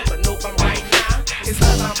doing wrong, but nope, I'm right now. It's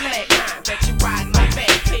cause I'm black now, bet you riding my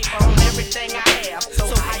back. Paper on everything I have,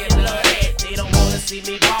 so how you love that? They don't wanna see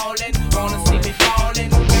me ballin', wanna see me fallin'.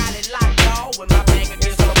 Got it locked on with my back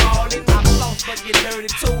against the ballin'. My floss but get dirty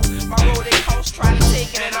too. My road they coast, try to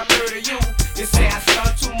take it and I murder you. You say I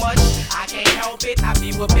stunt too much, I can't help it, I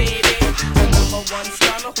be with baby. The number one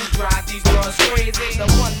stunner who drive these girls crazy. The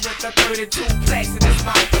one with the 32 plaques in his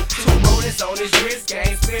mouth. 2 rollers on his wrist,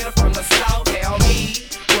 gang spitter from the south. Tell me,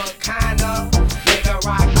 what kind of nigga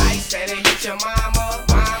rock ice that it hit your mama?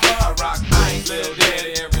 I rock ice, lil'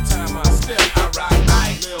 daddy every time I step. I rock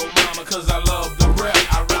ice, lil' mama, cause I love the rep.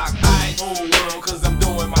 I rock ice, whole world, cause I'm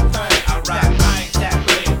doing my thing. I rock ice,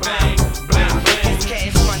 bling, bling, bling, bling. It's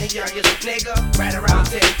cash money, youngest nigga, right around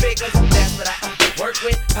 10 figures. That's what I work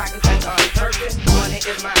with. Pockets like perfect. Money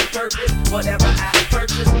is my purpose. Whatever I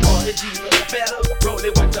purchase, all the G's look better. Roll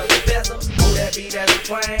it with the bezel. Who that be, that's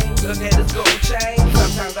plain. Look at this gold chain.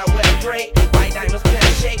 Sometimes I wear great. White diamonds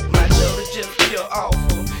can't shake. My children just feel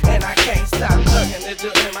awful. And I can't stop looking, it's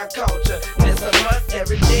just in my culture. It's a must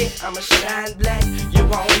every day, I'ma shine black. You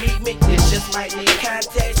won't meet me, it just might need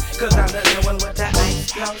context. Cause I'm the one with the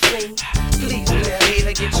ice glossing. Please, little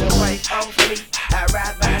hater, get your wife off me. I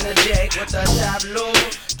ride behind the jag with the tableau.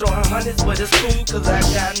 Throwing hundreds, but it's cool cause I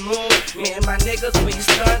got more. Me and my niggas, we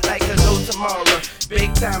stunt like there's no tomorrow.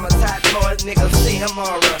 Big timers, hot boys, niggas see him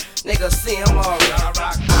aura. Niggas see him aura. I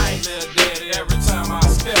rock ice, lil' daddy every time I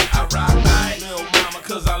step. I rock ice, lil' mama,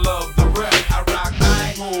 cause I love the rep. I rock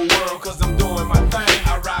ice, whole world, cause I'm doing my thing.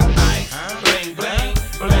 I rock ice, bling, bling,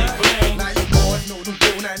 bling, bling. Now you boys know them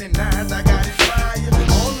 499s, I got it fire.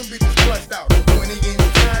 All them bitches clutched out,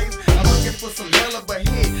 20-inch tires. I'm looking for some hella but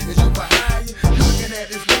head, is you for hire? You looking at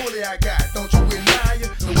this rollie I got, don't you admire?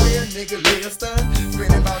 The way a nigga lay a stunt,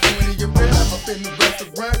 spending about 20 a bill, I'm up in the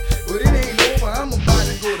restaurant. But it ain't over, I'm about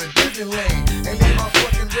to go to Disneyland and leave my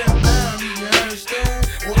fucking rep down, you understand?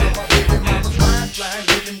 Woke up my baby mama's ride, flying,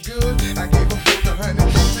 living good. I gave them both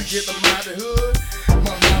 100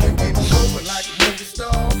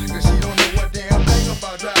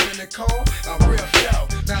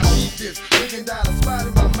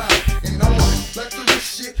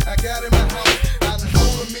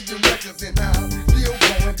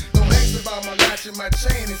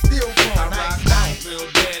 still going. I rock ice, little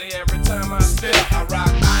daddy, every time I step. I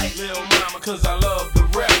rock ice, little mama, cause I love the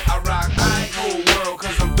rep. I rock ice, whole world,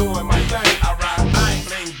 cause I'm doing my thing. I rock ice,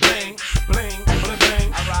 bling, bling, bling, bling,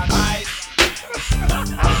 bling. I rock ice.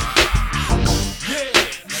 Yeah,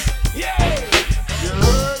 yeah, you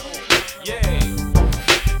heard me? Yeah,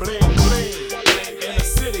 bling, bling. In the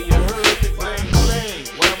city, you heard me? Bling, bling.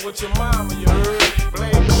 When I'm with your mama, you heard me?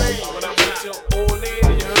 Bling, bling. When I'm with your old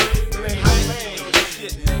lady, you heard me? Bling, bling.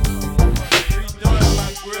 Shit, nigga. Redoing my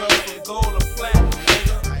grill from gold to platinum,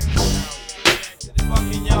 nigga.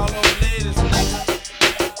 Fucking y'all old ladies, nigga.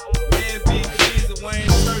 Red BGs and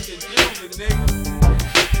Wayne Turkey Jr., nigga.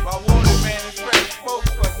 My wounded man is fresh folk,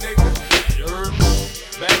 fuck, nigga. You heard me?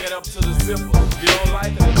 Back it up to the zipper. If you don't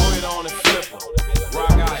like it, then go ahead on and flip it.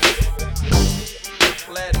 Rock ice.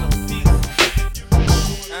 Platinum pieces.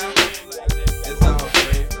 Huh? It's all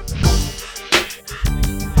great.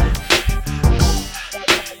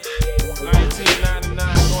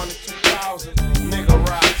 1999 going to 2000, nigga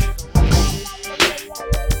rocks.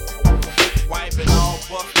 Wiping all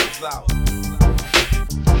buckets out.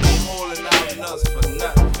 Ain't holding out nuts for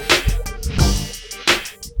nothing.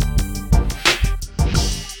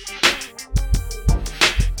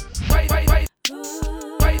 Ooh,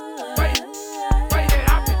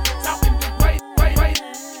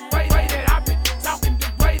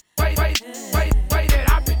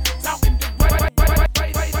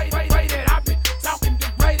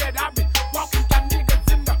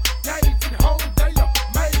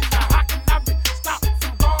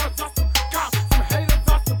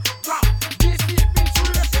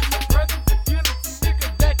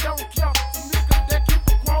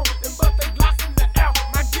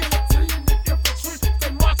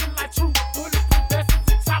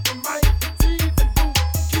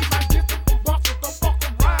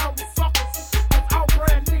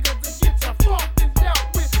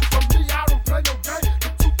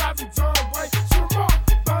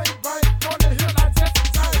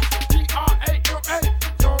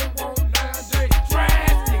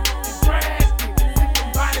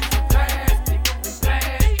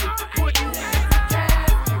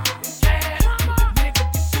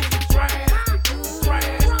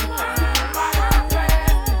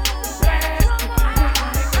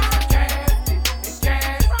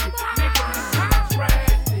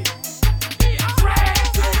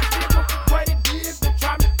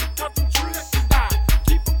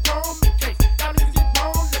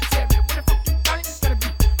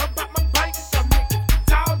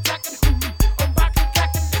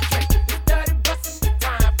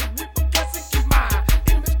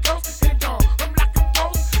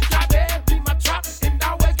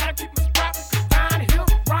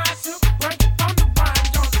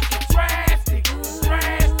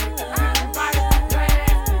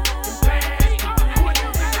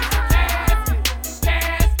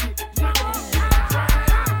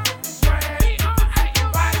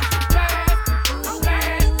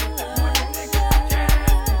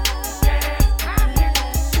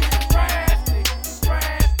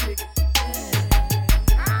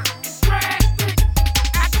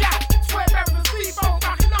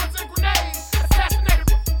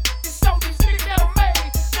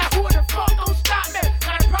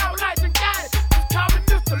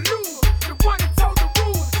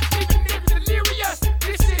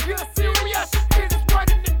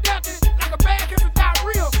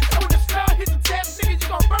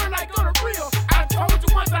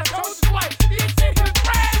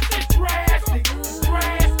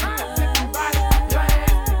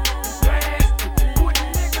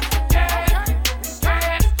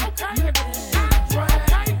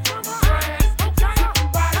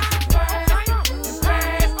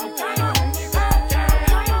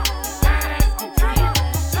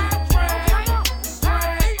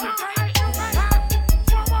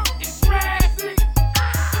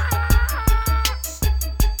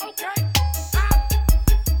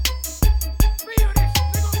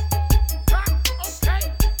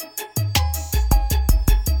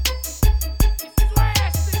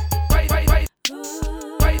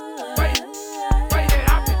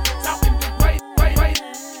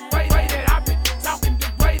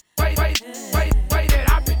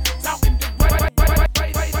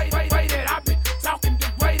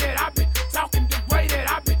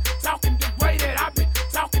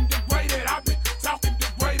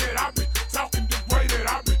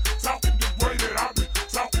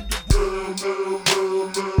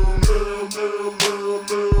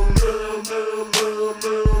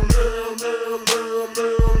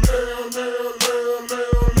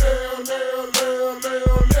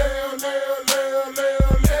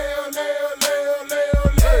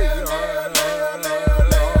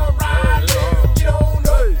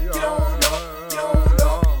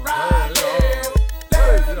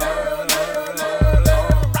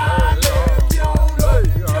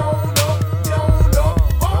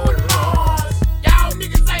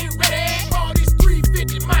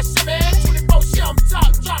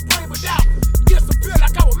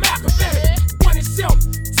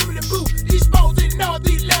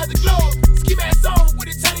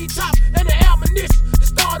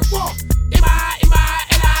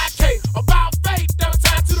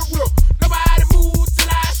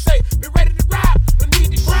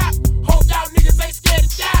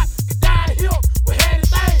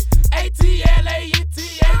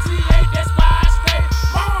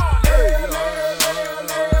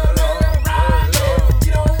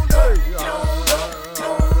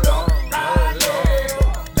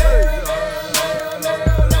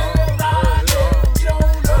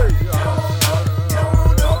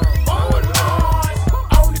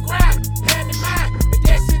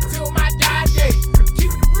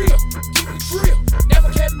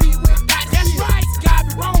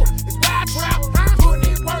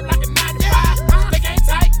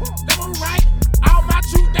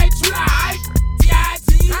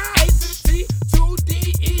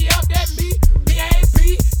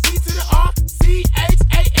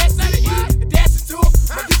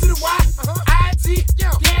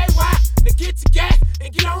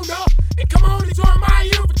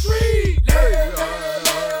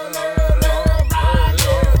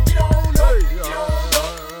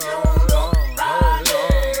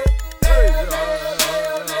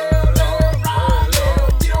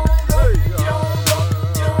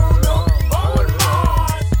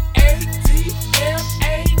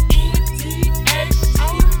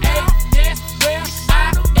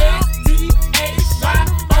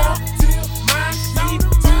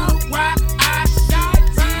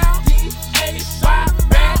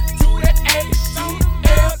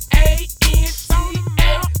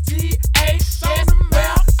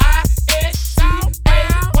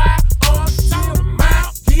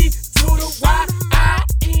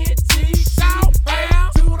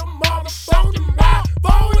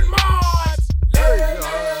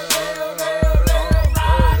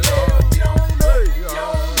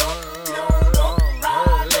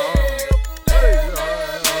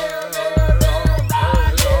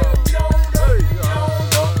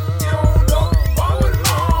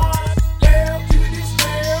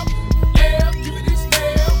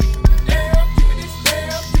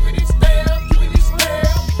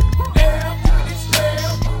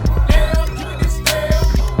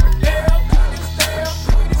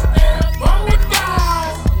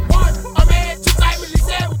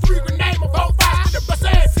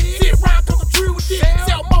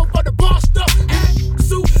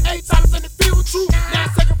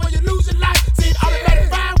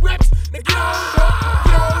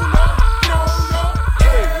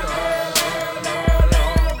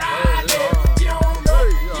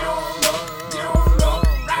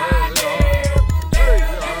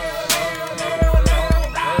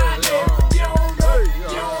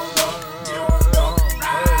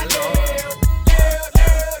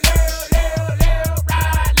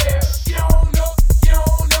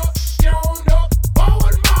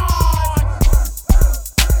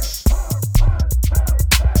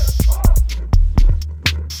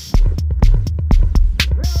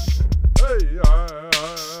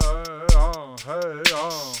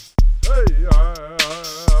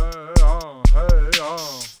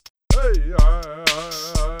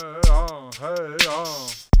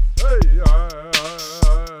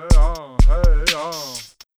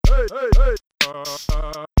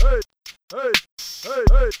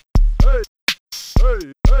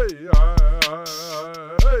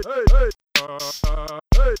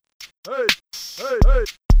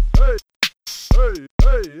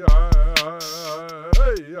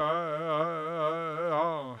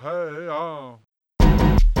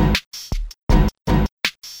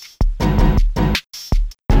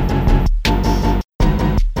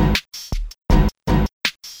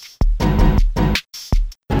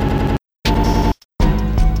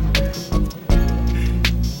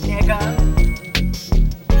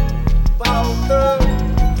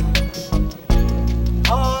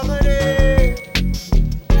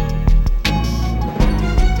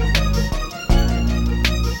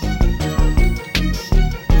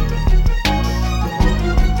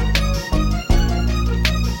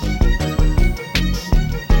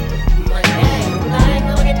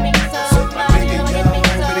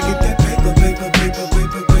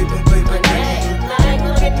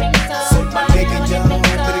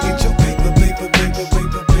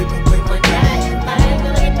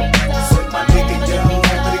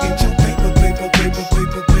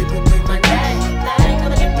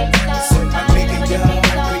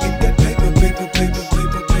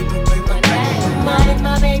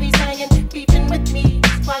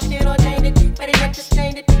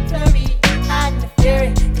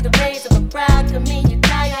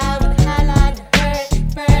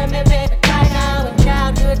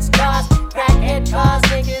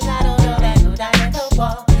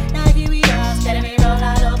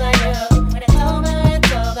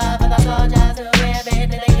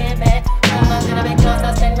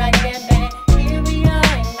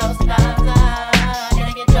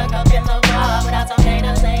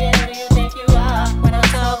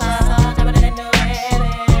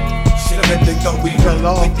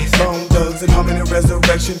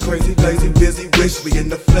 Crazy, lazy, busy, wish we in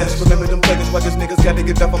the flesh. Remember them niggas, why these niggas got to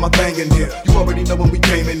get up on my thing in here. You already know when we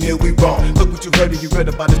came in here, we wrong. Look what you heard and you read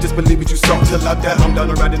about us, just believe what you saw. Till I die, I'm down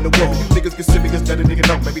to ride in the wall. You niggas can sit me as better nigga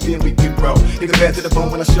know, maybe then we can grow. Nigga bad to the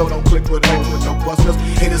bone when I show, don't click with hoes, with no busters,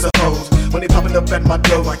 haters are hoes. When they popping up at my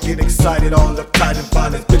door, I get excited, all uptight and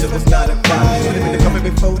violent. Bitches was not invited. When they been coming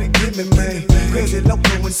before they get me, man. Crazy,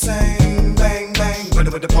 loco, insane, bang, bang.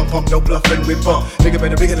 Running with the pump, no bluffing, we bump. Nigga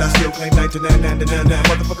better realize still claim 99.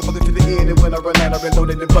 Motherfucker, fucking to the end, and when I run out, I reload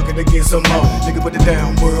it and bucket again some more. Nigga put it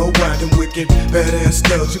down, worldwide and wicked, badass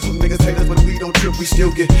love. Shoot some niggas haters, but we don't trip, we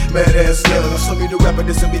still get badass love. Now show me the rapper,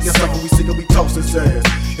 this and we get something, we see it, we toss his ass.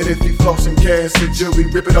 And if he floss and cash and jury,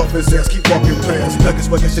 rip it off his ass, keep walking past. Nuggets,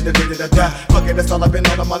 what shit the day that I die. Fuck it, that's all I've been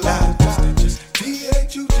all of my life. Just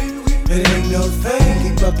T-H-U-G. It ain't no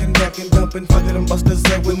thing. Keep bucking, dumping, fucking them busters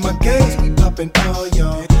up with my gaze. We popping all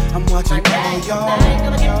y'all. I'm watching all y'all.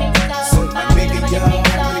 So my nigga, y'all, I'm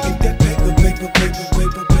gonna get that paper.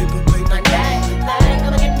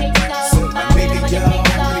 So my nigga, y'all, I'm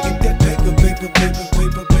gonna get that paper.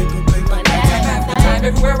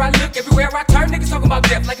 Everywhere I look, everywhere I turn, niggas talking about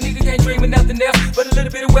death. Like a nigga can't dream of nothing else but a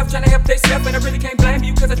little bit of wealth, trying to help theyself. And I really can't blame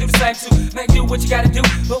you, cause I do the same too. Man, do what you gotta do,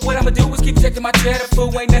 but what I'ma do is keep checking my cheddar. Fool,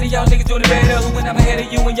 ain't none of y'all niggas doing it better. When I'm ahead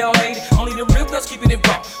of you and y'all hate it, only the real girls keeping it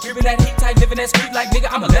raw. Gripping that heat tight, living that street like nigga,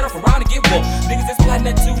 I'ma let off around and get woke. Niggas that's plotting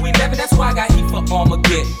that 211, that's why I got heat for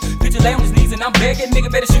Armageddon. Bitch, lay on his knees and I'm begging, nigga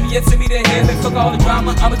better shoot me yet, send me to heaven. Fuck all the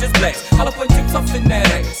drama, I'ma just blast. All up on tips off in that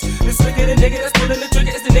ass. Let's look at the nigga that's pulling the trigger,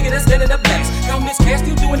 it's the nigga that's standing up last. Count this cash,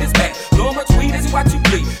 still doing his back. Blowing much weed as you watch you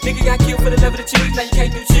bleed. Nigga got killed for the love of the cheese. Now you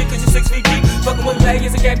can't do shit cause you're 6 feet deep. Fucking with lay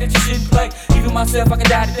is a game that you shouldn't play. Even myself, I can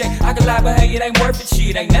die today. I can lie, but hey, it ain't worth it.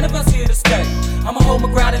 Shit, ain't none of us here to stay. I'ma hold my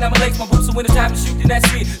ground and I'ma lace my boots. So when it's time to shoot, then that's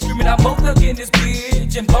it. Screaming out, mo plug in this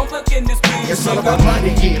bitch and bone plug in this bitch. It's all about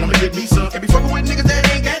money, yeah. I'ma get me some. Can't be fucking with niggas that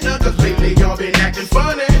ain't got none. Cause lately y'all been acting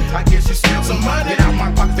funny. I guess you steal some money. Get out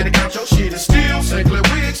my pocket, better count your shit. And still single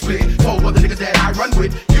wig split. 4 other niggas that I run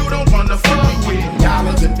with, you don't wanna fuck with.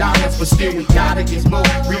 Dollars and dollars, but still we gotta get more.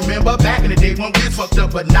 Remember back in the day when we was fucked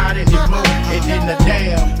up, but not anymore. And then the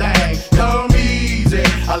damn thing come easy.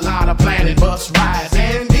 A lot of planning, bus rides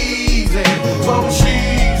and easy. For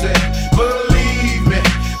cheesy, believe me.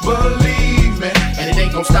 And it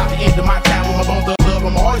ain't gonna stop the end of my time. When I'm on the love,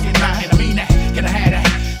 I'm always in mine. And I mean that, can I have that?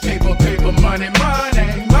 Paper, money.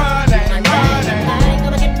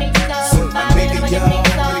 So my nigga, y'all, I'm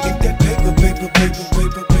gonna get that paper.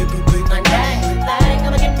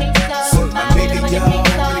 So my nigga, y'all, I'm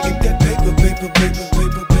gonna get that paper.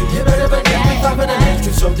 You better believe me, I'm an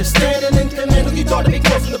actress, so just standing in command. You thought to be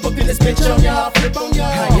closing the book in this bitch on y'all, flip on y'all.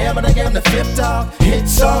 I am the fifth dog.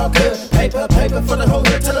 It's all good. Paper for the whole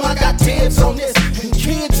hood. Tell them I got 10s on this and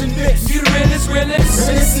kids in this. You the realest, realest.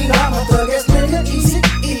 Reminiscing how my thug ass nigga, easy.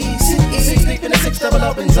 Sleep in the 6 double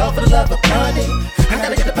opens, all for the love of money. I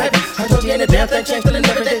gotta get the paper. I told you ain't a damn thing changed till an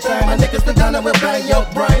everyday time. My niggas been down and we'll bang your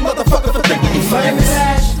brain, motherfucker, for thinking you famous.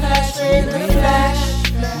 Flash, flash, we in the flash.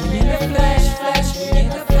 We in the flash, flash, we in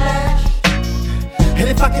the flash. And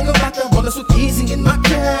if I can go back, I'm rolling so easy in my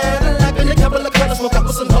Cadillac. And a couple of colors, smoke out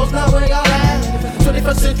with some hoes, now where y'all at?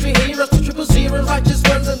 21st century heroes, 000 righteous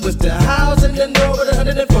ones, and with the house and the over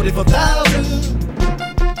 144,000.